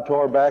God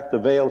tore back the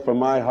veil from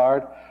my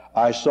heart,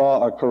 I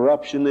saw a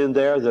corruption in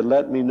there that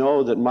let me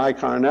know that my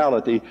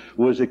carnality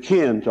was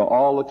akin to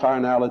all the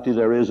carnality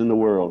there is in the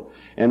world.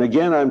 And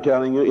again, I'm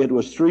telling you, it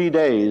was 3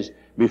 days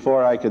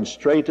before I could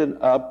straighten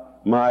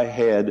up my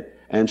head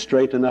and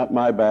straighten up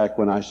my back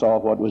when I saw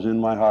what was in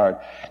my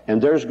heart.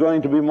 And there's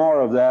going to be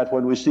more of that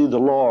when we see the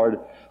Lord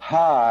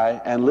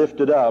high and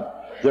lifted up.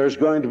 There's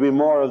going to be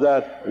more of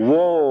that,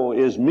 woe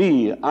is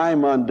me,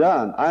 I'm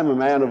undone, I'm a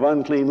man of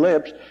unclean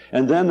lips.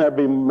 And then there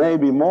may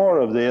be more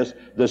of this,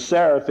 the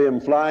seraphim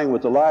flying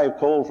with the live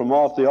coal from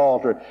off the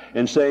altar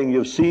and saying,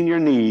 you've seen your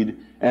need,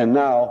 and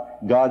now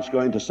God's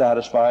going to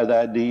satisfy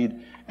that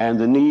need. And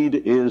the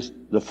need is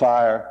the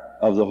fire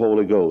of the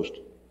Holy Ghost.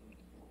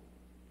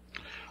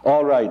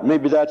 All right,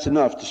 maybe that's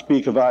enough to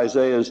speak of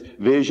Isaiah's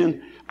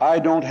vision. I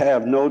don't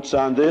have notes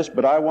on this,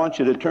 but I want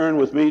you to turn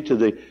with me to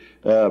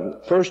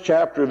the first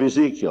chapter of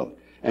Ezekiel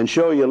and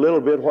show you a little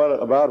bit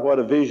about what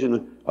a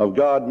vision of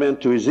God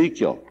meant to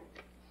Ezekiel.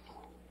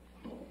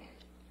 I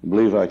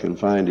believe I can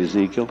find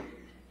Ezekiel.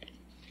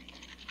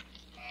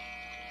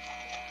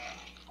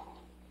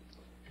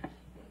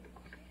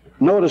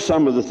 Notice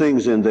some of the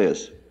things in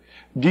this.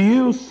 Do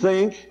you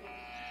think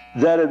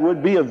that it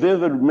would be a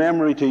vivid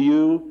memory to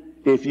you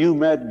if you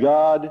met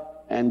God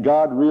and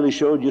God really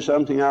showed you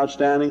something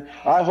outstanding?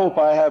 I hope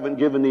I haven't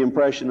given the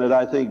impression that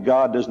I think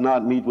God does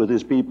not meet with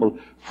His people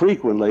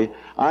frequently.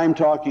 I'm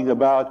talking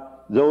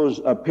about those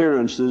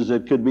appearances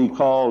that could be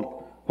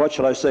called, what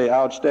shall I say,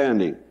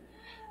 outstanding.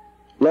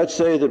 Let's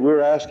say that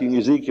we're asking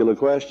Ezekiel a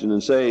question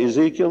and say,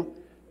 Ezekiel,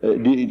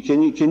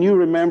 can you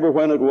remember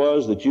when it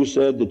was that you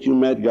said that you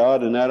met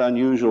God in that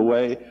unusual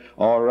way?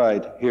 All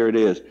right, here it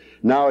is.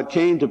 Now it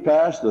came to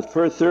pass the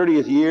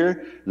 30th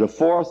year, the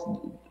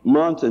 4th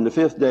month, and the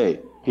 5th day.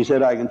 He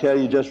said, I can tell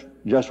you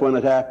just when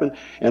it happened,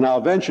 and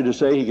I'll venture to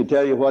say he could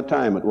tell you what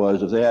time it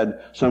was if they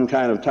had some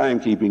kind of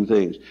timekeeping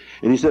things.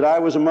 And he said, I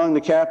was among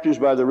the captives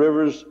by the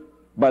rivers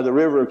by the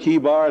river of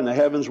Kibar, and the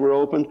heavens were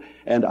opened,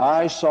 and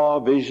I saw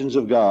visions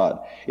of God.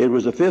 It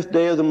was the 5th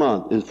day of the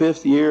month, the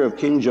 5th year of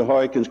King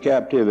Jehoiakim's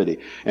captivity.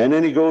 And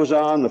then he goes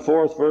on, the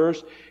 4th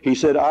verse, he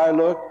said, I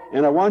looked,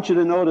 and I want you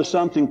to notice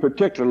something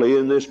particularly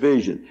in this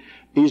vision.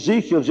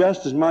 Ezekiel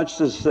just as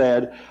much as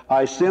said,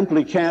 I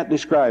simply can't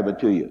describe it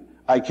to you.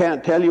 I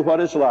can't tell you what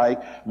it's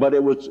like, but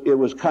it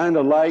was kind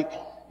of like,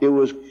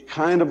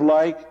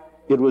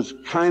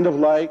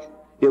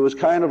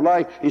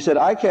 he said,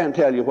 I can't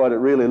tell you what it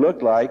really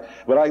looked like,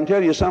 but I can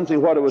tell you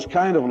something what it was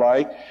kind of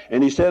like.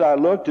 And he said, I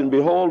looked, and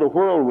behold, a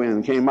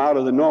whirlwind came out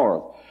of the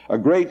north, a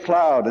great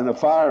cloud, and a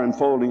fire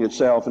enfolding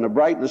itself, and a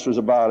brightness was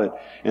about it,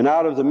 and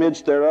out of the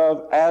midst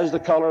thereof, as the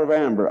color of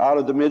amber, out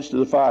of the midst of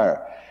the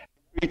fire.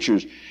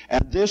 Creatures,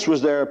 and this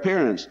was their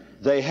appearance.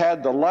 They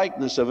had the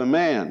likeness of a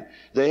man.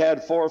 They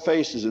had 4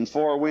 faces and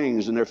 4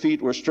 wings, and their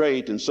feet were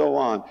straight, and so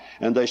on.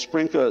 And they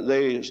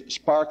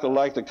sparkled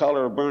like the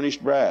color of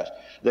burnished brass.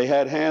 They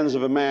had hands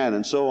of a man,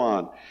 and so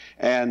on.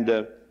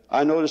 And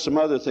I noticed some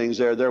other things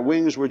there. Their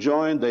wings were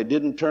joined. They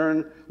didn't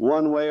turn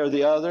one way or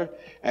the other.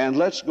 And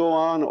let's go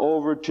on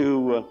over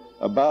to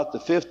about the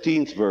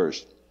 15th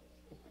verse.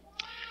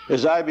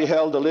 As I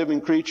beheld the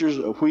living creatures,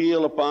 a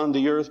wheel upon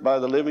the earth by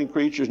the living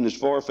creatures and his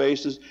 4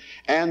 faces,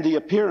 and the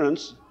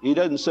appearance, he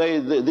doesn't say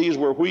that these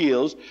were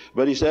wheels,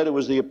 but he said it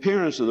was the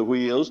appearance of the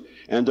wheels,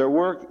 and their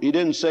work, he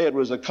didn't say it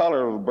was the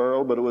color of a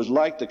beryl, but it was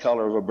like the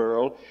color of a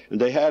beryl,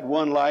 and they had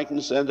one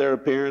likeness and their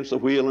appearance, the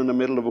wheel in the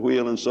middle of a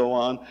wheel, and so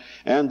on.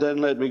 And then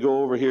let me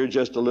go over here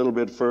just a little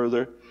bit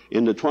further.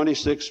 In the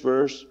 26th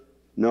verse,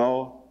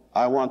 no,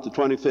 I want the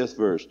 25th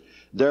verse.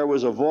 There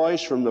was a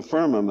voice from the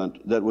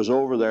firmament that was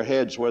over their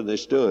heads where they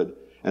stood,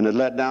 and it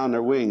let down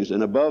their wings.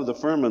 And above the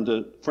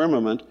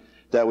firmament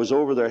that was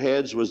over their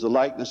heads was the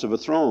likeness of a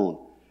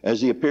throne,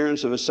 as the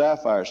appearance of a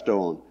sapphire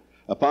stone.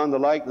 Upon the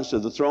likeness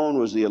of the throne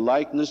was the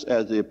likeness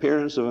as the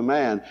appearance of a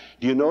man.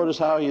 Do you notice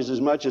how he's as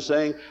much as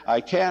saying,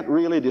 I can't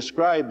really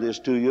describe this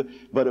to you,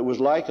 but it was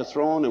like a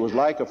throne, it was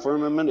like a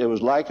firmament, it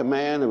was like a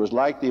man, it was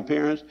like the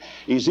appearance.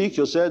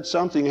 Ezekiel said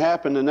something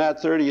happened in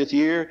that 30th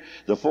year,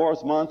 the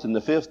 4th month and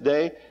the 5th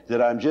day,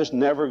 that I'm just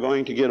never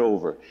going to get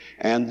over.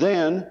 And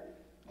then,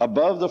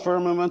 above the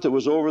firmament that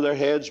was over their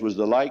heads was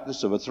the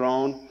likeness of a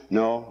throne.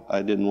 No,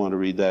 I didn't want to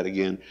read that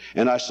again.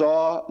 And I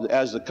saw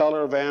as the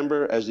color of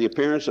amber, as the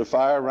appearance of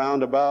fire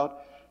round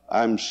about.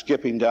 I'm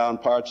skipping down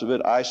parts of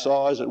it. I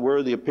saw, as it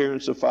were, the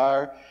appearance of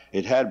fire.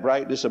 It had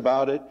brightness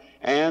about it.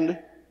 And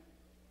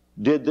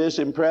did this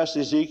impress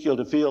Ezekiel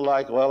to feel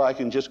like, well, I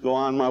can just go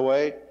on my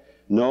way?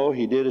 No,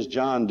 he did as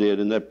John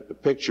did in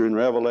that picture in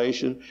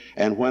Revelation.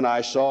 And when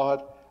I saw it,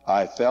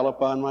 I fell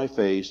upon my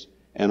face,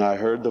 and I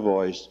heard the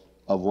voice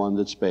of one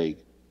that spake.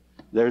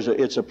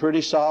 It's a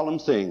pretty solemn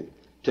thing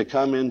to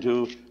come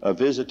into a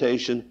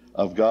visitation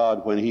of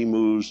God when he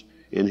moves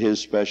in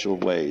his special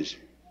ways.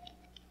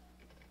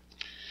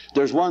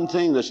 There's one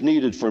thing that's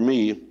needed for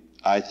me,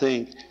 I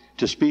think,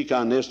 to speak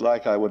on this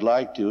like I would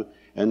like to,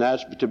 and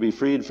that's to be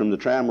freed from the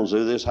trammels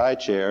of this high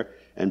chair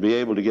and be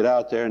able to get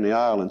out there in the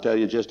aisle and tell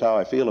you just how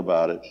I feel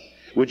about it.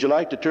 Would you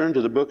like to turn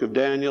to the book of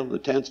Daniel, the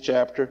 10th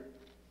chapter?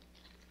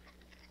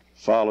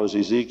 Follows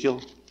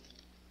Ezekiel.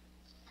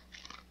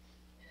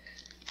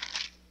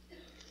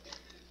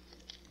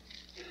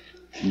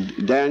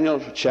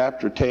 Daniel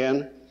chapter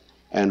 10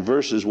 and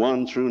verses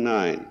 1 through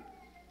 9.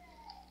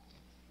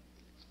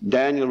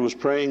 Daniel was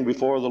praying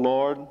before the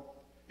Lord,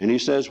 and he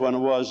says when it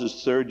was his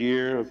 3rd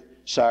year of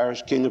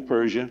Cyrus, king of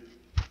Persia,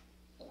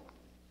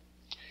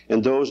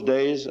 in those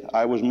days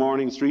I was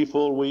mourning 3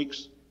 full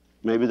weeks.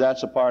 Maybe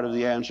that's a part of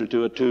the answer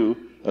to it too.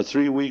 A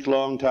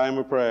 3-week-long time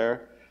of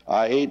prayer.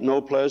 I ate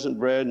no pleasant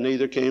bread,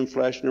 neither came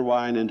flesh nor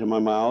wine into my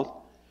mouth.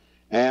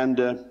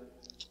 And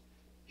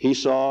he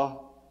saw,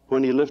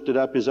 when he lifted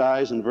up his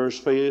eyes in verse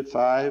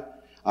 5,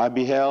 I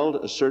beheld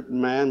a certain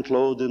man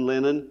clothed in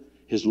linen.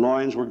 His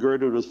loins were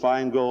girded with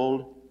fine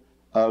gold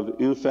of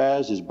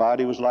Uphaz. His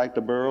body was like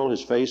the beryl.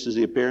 His face is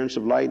the appearance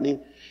of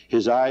lightning.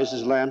 His eyes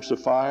as lamps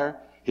of fire.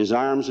 His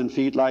arms and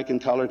feet like in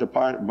color to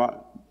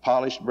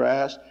polished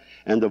brass.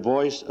 And the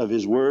voice of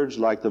his words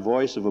like the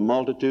voice of a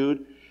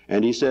multitude.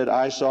 And he said,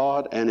 I saw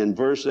it. And in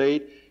verse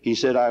 8, he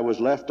said, I was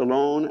left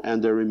alone,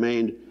 and there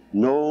remained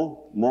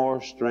no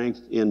more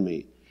strength in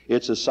me.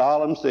 It's a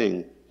solemn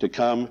thing to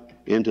come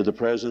into the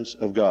presence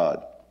of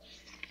God.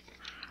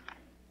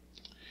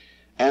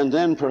 And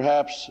then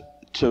perhaps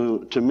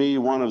to me,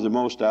 one of the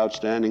most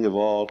outstanding of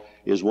all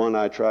is one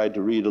I tried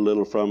to read a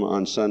little from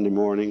on Sunday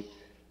morning,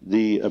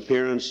 the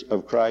appearance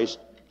of Christ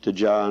to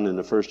John in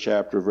the 1st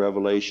chapter of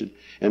Revelation.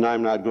 And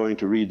I'm not going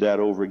to read that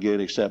over again,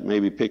 except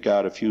maybe pick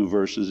out a few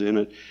verses in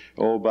it.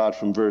 About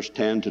from verse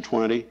 10 to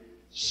 20,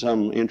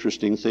 some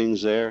interesting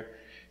things there.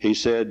 He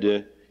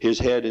said, his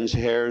head and his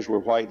hairs were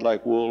white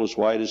like wool, as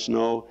white as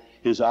snow.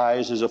 His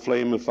eyes as a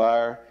flame of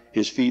fire.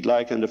 His feet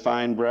like unto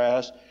fine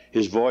brass.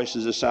 His voice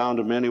as the sound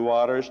of many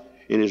waters.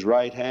 In his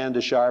right hand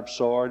a sharp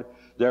sword.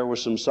 There were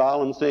some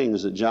solemn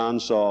things that John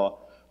saw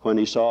when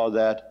he saw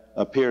that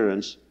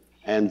appearance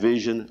and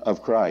vision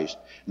of Christ.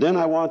 Then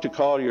I want to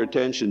call your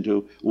attention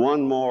to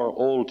one more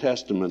Old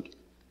Testament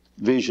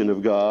vision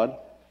of God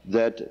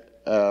that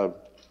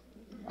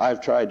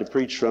I've tried to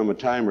preach from a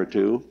time or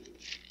two,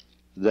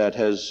 that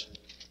has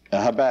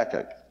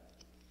Habakkuk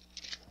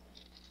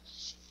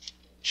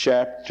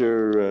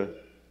chapter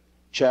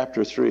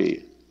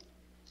 3.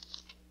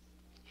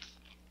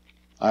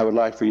 I would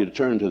like for you to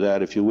turn to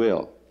that, if you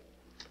will.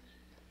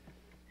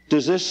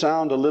 Does this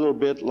sound a little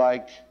bit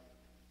like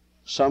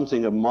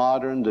something of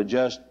modern that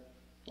just,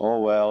 oh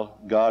well,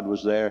 God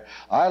was there?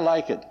 I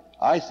like it.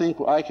 I think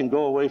I can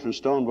go away from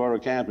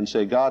Stoneboro Camp and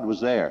say God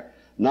was there,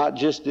 not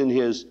just in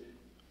his,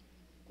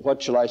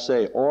 what shall I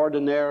say,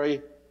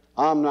 ordinary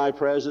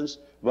omnipresence,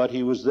 but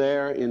he was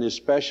there in his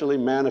specially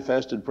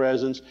manifested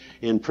presence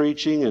in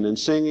preaching and in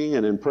singing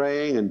and in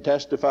praying and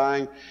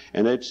testifying,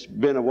 and it's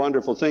been a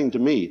wonderful thing to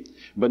me.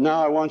 But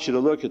now I want you to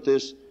look at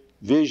this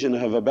vision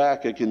of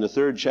Habakkuk in the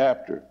 3rd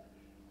chapter.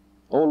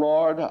 O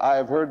Lord, I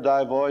have heard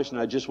thy voice, and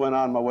I just went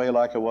on my way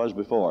like I was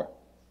before.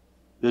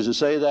 Does it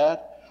say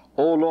that?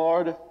 O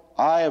Lord,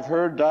 I have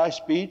heard thy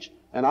speech,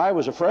 and I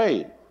was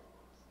afraid.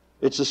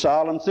 It's a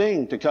solemn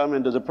thing to come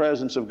into the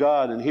presence of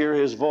God and hear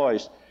his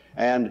voice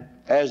and,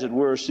 as it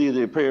were, see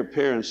the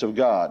appearance of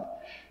God.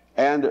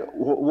 And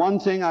one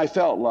thing I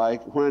felt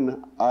like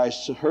when I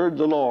heard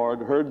the Lord,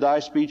 heard thy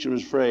speech and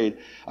was afraid,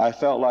 I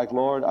felt like,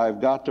 Lord, I've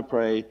got to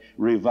pray,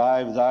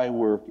 revive thy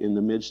work in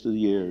the midst of the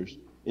years.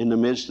 In the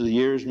midst of the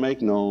years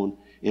make known,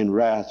 in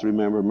wrath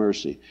remember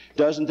mercy.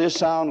 Doesn't this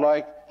sound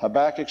like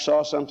Habakkuk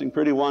saw something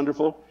pretty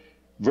wonderful?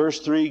 Verse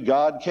 3,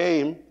 God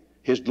came,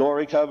 his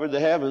glory covered the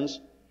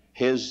heavens,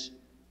 his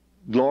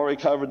glory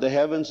covered the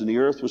heavens, and the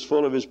earth was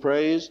full of his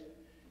praise.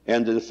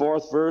 And the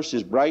 4th verse,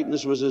 his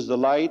brightness was as the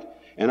light.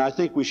 And I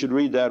think we should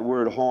read that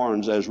word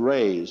horns as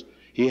rays.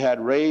 He had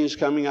rays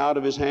coming out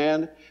of his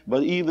hand,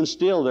 but even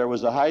still there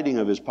was the hiding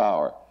of his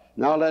power.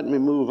 Now let me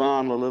move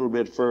on a little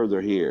bit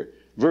further here.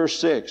 Verse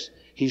 6,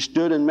 he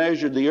stood and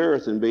measured the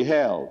earth and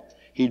beheld.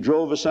 He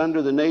drove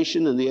asunder the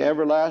nation and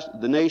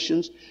the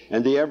nations,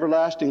 and the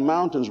everlasting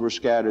mountains were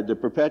scattered. The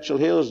perpetual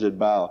hills did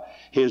bow.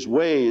 His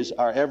ways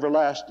are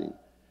everlasting.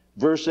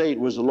 Verse 8,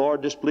 was the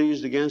Lord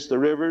displeased against the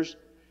rivers?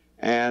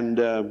 And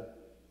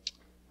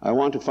I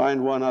want to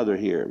find one other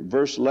here.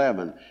 Verse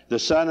 11, the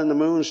sun and the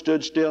moon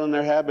stood still in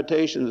their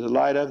habitation at the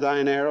light of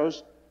thine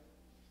arrows.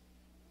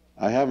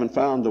 I haven't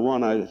found the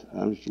one I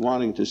was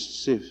wanting to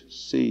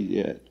see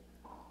yet.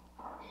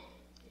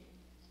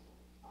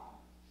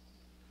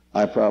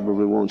 I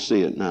probably won't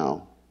see it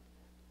now.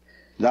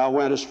 Thou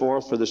wentest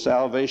forth for the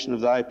salvation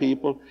of thy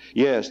people.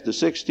 Yes, the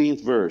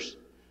 16th verse.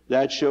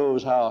 That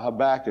shows how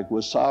Habakkuk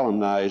was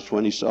solemnized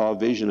when he saw a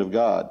vision of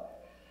God.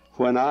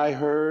 When I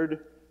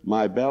heard,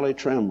 my belly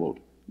trembled,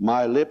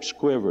 my lips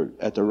quivered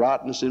at the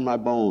rottenness in my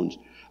bones.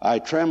 I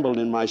trembled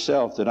in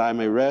myself that I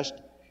may rest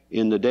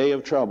in the day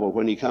of trouble.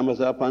 When he cometh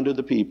up unto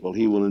the people,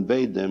 he will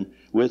invade them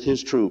with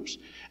his troops.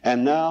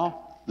 And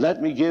now, let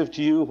me give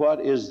to you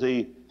what is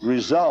the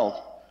result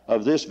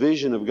of this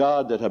vision of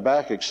God that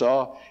Habakkuk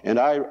saw, and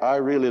I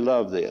really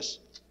love this.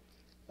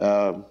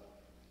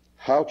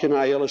 How can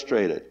I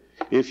illustrate it?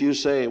 If you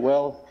say,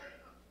 well,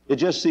 it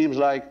just seems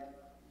like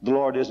the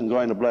Lord isn't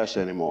going to bless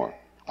anymore.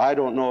 I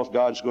don't know if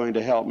God's going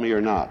to help me or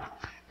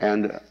not.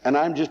 And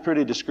I'm just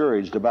pretty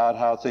discouraged about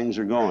how things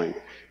are going.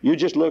 You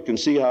just look and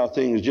see how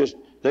things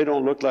they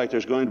don't look like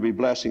there's going to be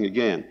blessing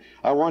again.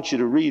 I want you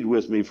to read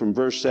with me from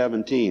verse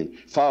 17.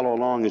 Follow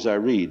along as I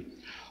read.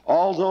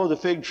 Although the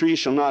fig tree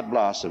shall not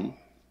blossom,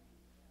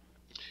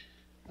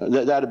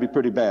 that'd be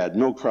pretty bad,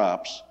 no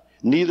crops.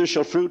 Neither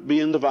shall fruit be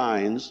in the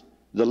vines.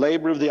 The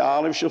labor of the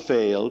olive shall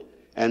fail,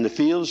 and the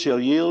fields shall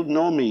yield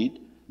no meat.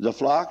 The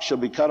flock shall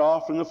be cut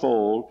off from the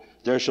fold.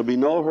 There shall be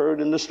no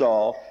herd in the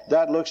stall.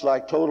 That looks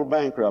like total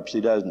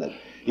bankruptcy, doesn't it?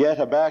 Yet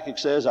Habakkuk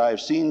says, I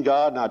have seen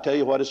God, and I'll tell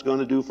you what it's going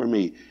to do for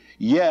me.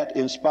 Yet,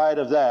 in spite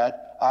of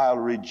that, I'll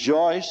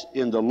rejoice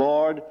in the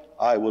Lord.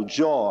 I will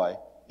joy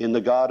in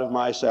the God of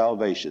my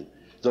salvation.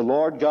 The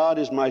Lord God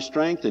is my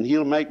strength, and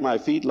he'll make my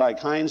feet like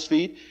hinds'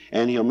 feet,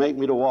 and he'll make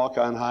me to walk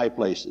on high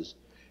places.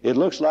 It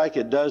looks like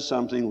it does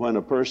something when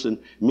a person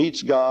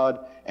meets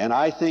God, and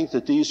I think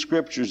that these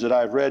scriptures that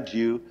I've read to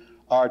you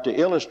are to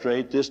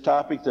illustrate this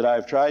topic that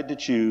I've tried to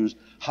choose.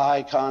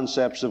 High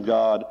concepts of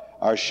God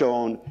are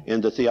shown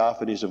in the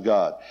theophanies of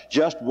God.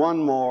 Just one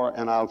more,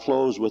 and I'll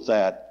close with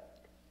that.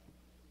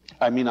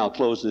 I'll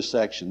close this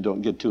section.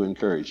 Don't get too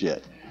encouraged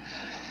yet.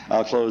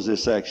 I'll close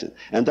this section.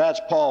 And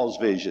that's Paul's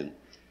vision.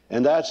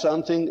 And that's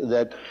something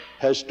that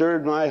has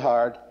stirred my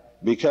heart,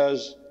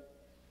 because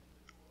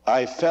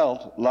I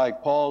felt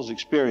like Paul's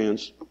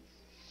experience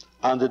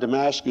on the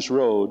Damascus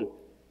Road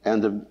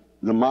and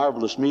the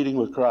marvelous meeting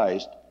with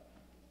Christ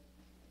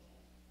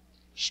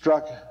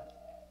struck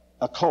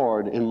a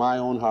chord in my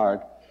own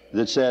heart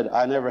that said,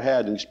 I never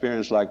had an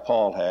experience like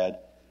Paul had,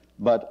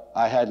 but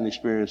I had an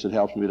experience that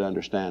helps me to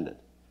understand it.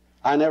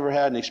 I never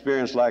had an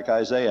experience like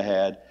Isaiah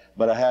had,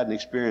 but I had an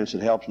experience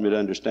that helps me to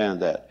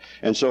understand that.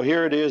 And so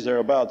here it is. There are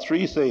about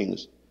 3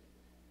 things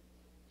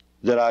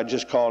that I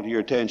just called to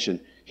your attention.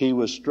 He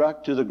was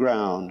struck to the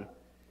ground.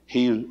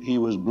 He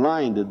was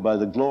blinded by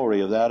the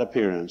glory of that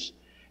appearance,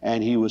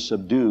 and he was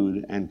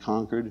subdued and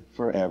conquered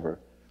forever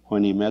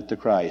when he met the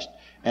Christ.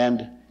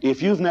 And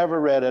if you've never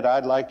read it,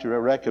 I'd like to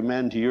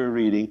recommend to your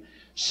reading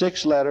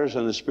 6 Letters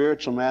on the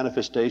Spiritual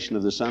Manifestation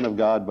of the Son of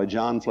God by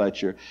John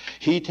Fletcher.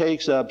 He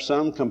takes up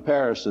some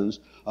comparisons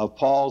of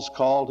Paul's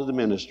call to the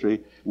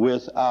ministry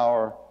with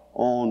our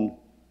own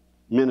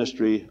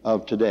ministry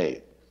of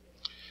today.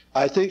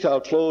 I think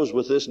I'll close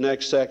with this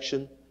next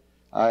section.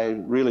 I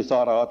really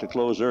thought I ought to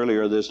close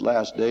earlier this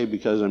last day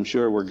because I'm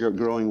sure we're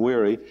growing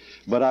weary.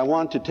 But I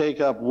want to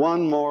take up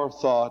one more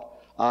thought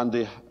on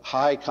the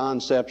high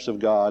concepts of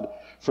God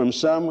from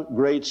some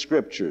great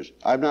scriptures.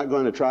 I'm not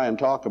going to try and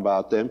talk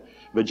about them,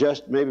 but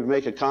just maybe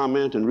make a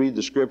comment and read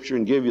the scripture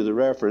and give you the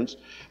reference.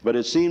 But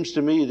it seems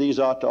to me these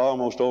ought to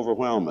almost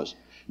overwhelm us.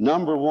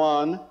 Number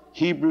 1,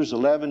 Hebrews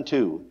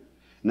 11:2.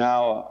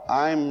 Now,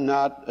 I'm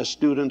not a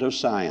student of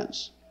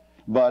science,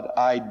 but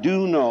I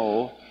do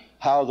know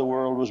how the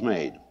world was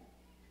made.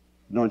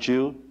 Don't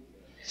you?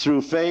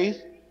 Through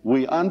faith,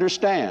 we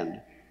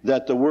understand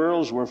that the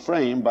worlds were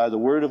framed by the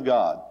Word of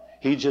God.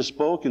 He just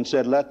spoke and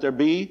said, let there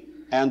be,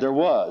 and there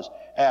was.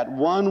 At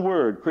one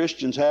word,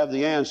 Christians have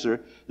the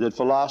answer that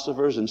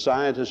philosophers and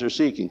scientists are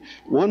seeking.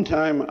 One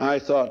time I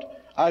thought,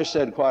 I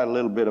said quite a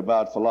little bit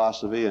about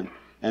philosophy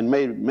and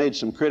made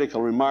some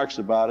critical remarks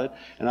about it,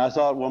 and I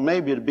thought, well,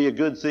 maybe it'd be a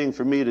good thing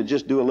for me to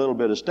just do a little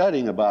bit of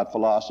studying about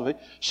philosophy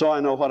so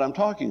I know what I'm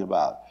talking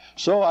about.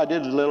 So I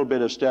did a little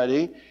bit of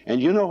studying, and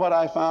you know what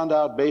I found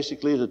out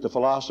basically that the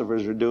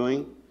philosophers are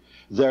doing?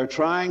 They're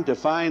trying to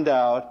find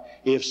out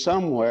if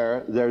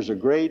somewhere there's a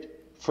great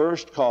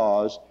first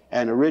cause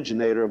and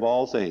originator of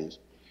all things.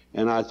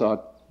 And I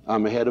thought,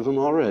 I'm ahead of them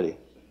already,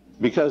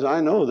 because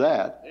I know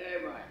that.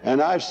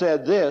 And I've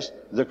said this,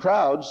 the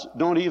crowds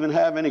don't even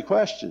have any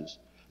questions.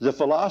 The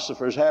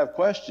philosophers have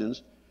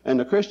questions, and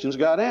the Christians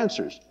got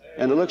answers.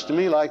 And it looks to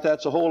me like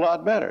that's a whole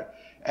lot better.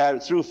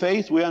 Through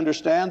faith, we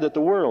understand that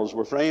the worlds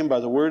were framed by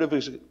the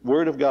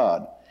Word of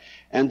God.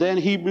 And then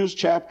Hebrews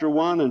chapter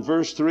 1 and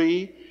verse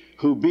 3,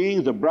 who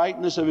being the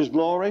brightness of His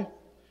glory.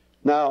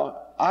 Now,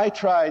 I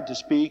tried to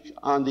speak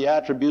on the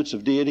attributes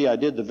of deity. I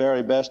did the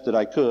very best that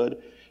I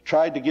could.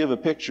 Tried to give a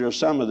picture of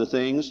some of the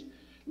things.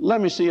 Let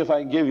me see if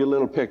I can give you a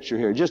little picture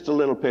here, just a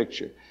little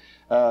picture.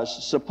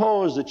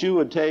 Suppose that you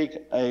would take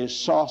a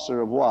saucer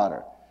of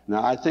water.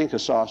 Now, I think a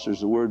saucer is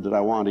the word that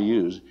I want to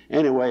use.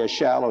 Anyway, a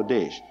shallow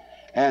dish.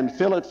 And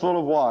fill it full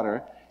of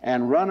water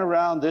and run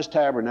around this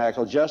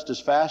tabernacle just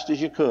as fast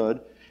as you could,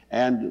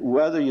 and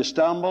whether you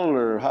stumbled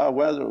or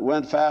whether it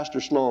went fast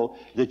or slow,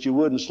 that you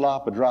wouldn't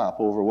slop a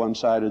drop over one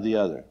side or the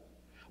other.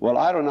 Well,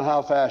 I don't know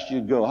how fast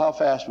you'd go. How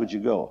fast would you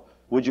go?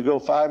 Would you go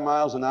 5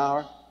 miles an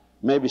hour?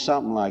 Maybe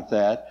something like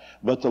that.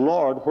 But the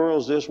Lord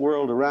whirls this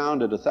world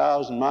around at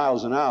 1,000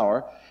 miles an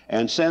hour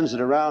and sends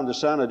it around the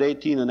sun at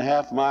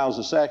 18.5 miles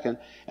a second,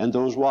 and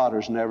those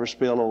waters never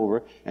spill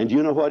over. And do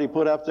you know what He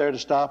put up there to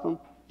stop them?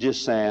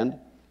 Just sand.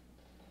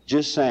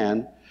 Just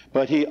sand.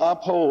 But He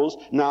upholds.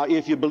 Now,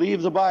 if you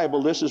believe the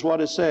Bible, this is what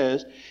it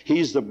says.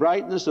 He's the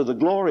brightness of the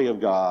glory of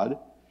God.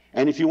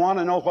 And if you want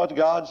to know what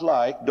God's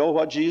like, know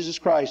what Jesus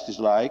Christ is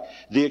like,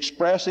 the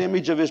express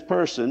image of His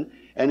person,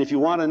 and if you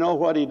want to know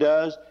what He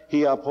does,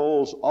 He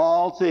upholds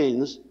all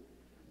things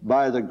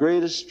by the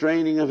greatest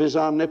straining of His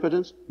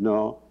omnipotence?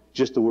 No,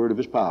 just the word of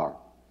His power.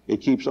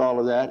 It keeps all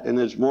of that, and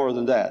it's more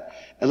than that.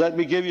 And let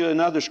me give you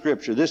another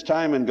scripture, this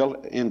time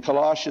in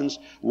Colossians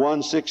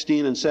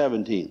 1:16 and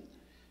 17.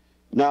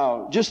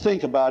 Now, just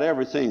think about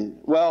everything.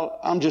 Well,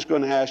 I'm just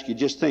going to ask you,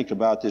 just think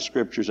about this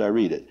scripture as I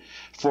read it.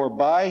 For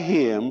by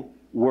Him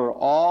were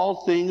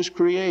all things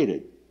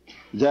created,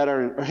 that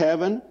are in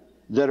heaven,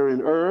 that are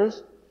in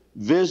earth,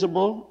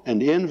 visible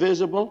and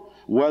invisible,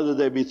 whether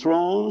they be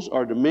thrones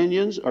or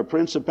dominions or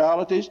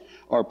principalities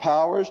or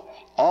powers.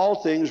 All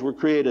things were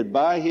created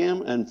by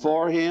Him and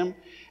for Him,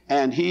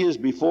 and He is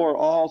before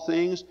all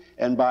things,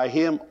 and by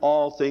Him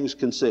all things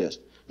consist.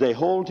 They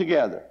hold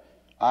together.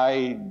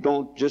 I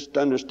don't just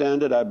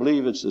understand it. I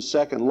believe it's the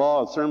second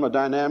law of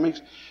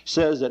thermodynamics.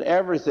 Says that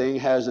everything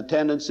has a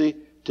tendency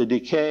to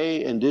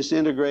decay and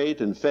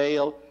disintegrate and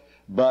fail,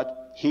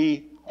 but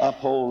He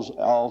upholds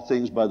all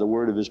things by the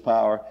word of His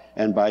power,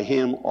 and by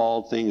Him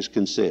all things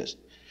consist.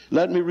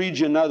 Let me read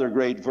you another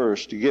great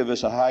verse to give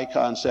us a high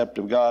concept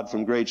of God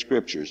from great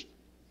scriptures.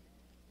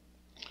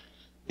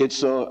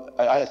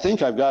 I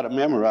think I've got it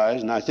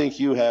memorized, and I think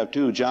you have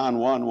too. John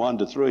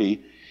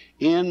 1:1-3.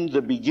 In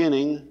the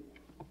beginning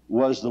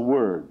was the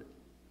Word,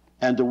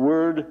 and the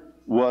Word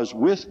was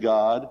with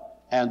God,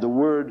 and the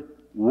Word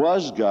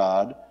was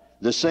God.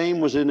 The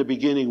same was in the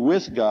beginning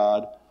with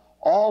God.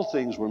 All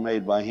things were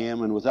made by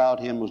Him, and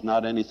without Him was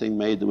not anything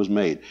made that was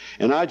made.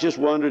 And I just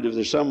wondered if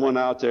there's someone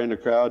out there in the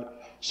crowd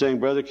saying,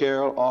 Brother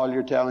Carroll, all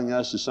you're telling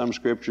us is some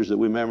scriptures that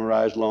we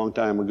memorized a long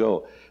time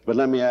ago. But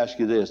let me ask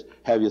you this.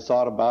 Have you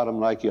thought about them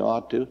like you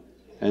ought to?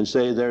 And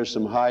say there's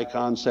some high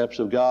concepts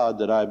of God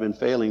that I've been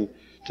failing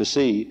to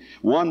see.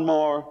 One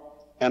more,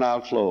 and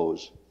I'll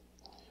close.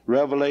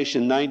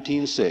 Revelation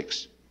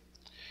 19:6.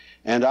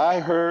 And I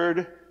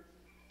heard,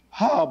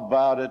 how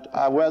about it,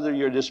 whether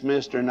you're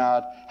dismissed or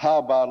not, how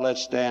about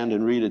let's stand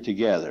and read it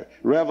together.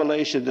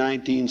 Revelation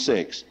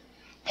 19:6.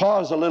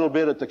 Pause a little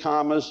bit at the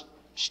commas,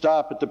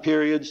 stop at the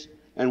periods,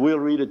 and we'll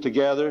read it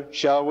together,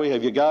 shall we?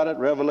 Have you got it?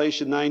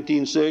 Revelation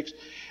 19:6.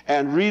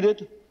 And read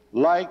it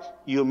like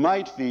you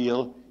might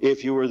feel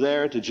if you were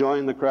there to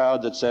join the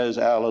crowd that says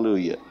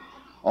hallelujah.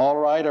 All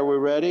right, are we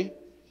ready?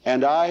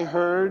 And I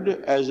heard,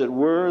 as it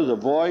were, the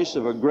voice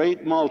of a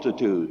great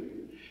multitude,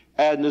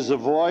 and as the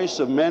voice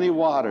of many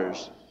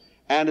waters,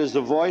 and as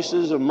the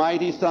voices of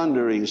mighty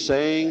thundering,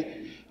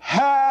 saying,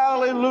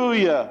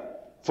 Hallelujah!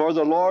 For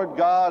the Lord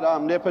God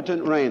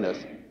omnipotent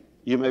reigneth.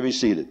 You may be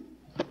seated.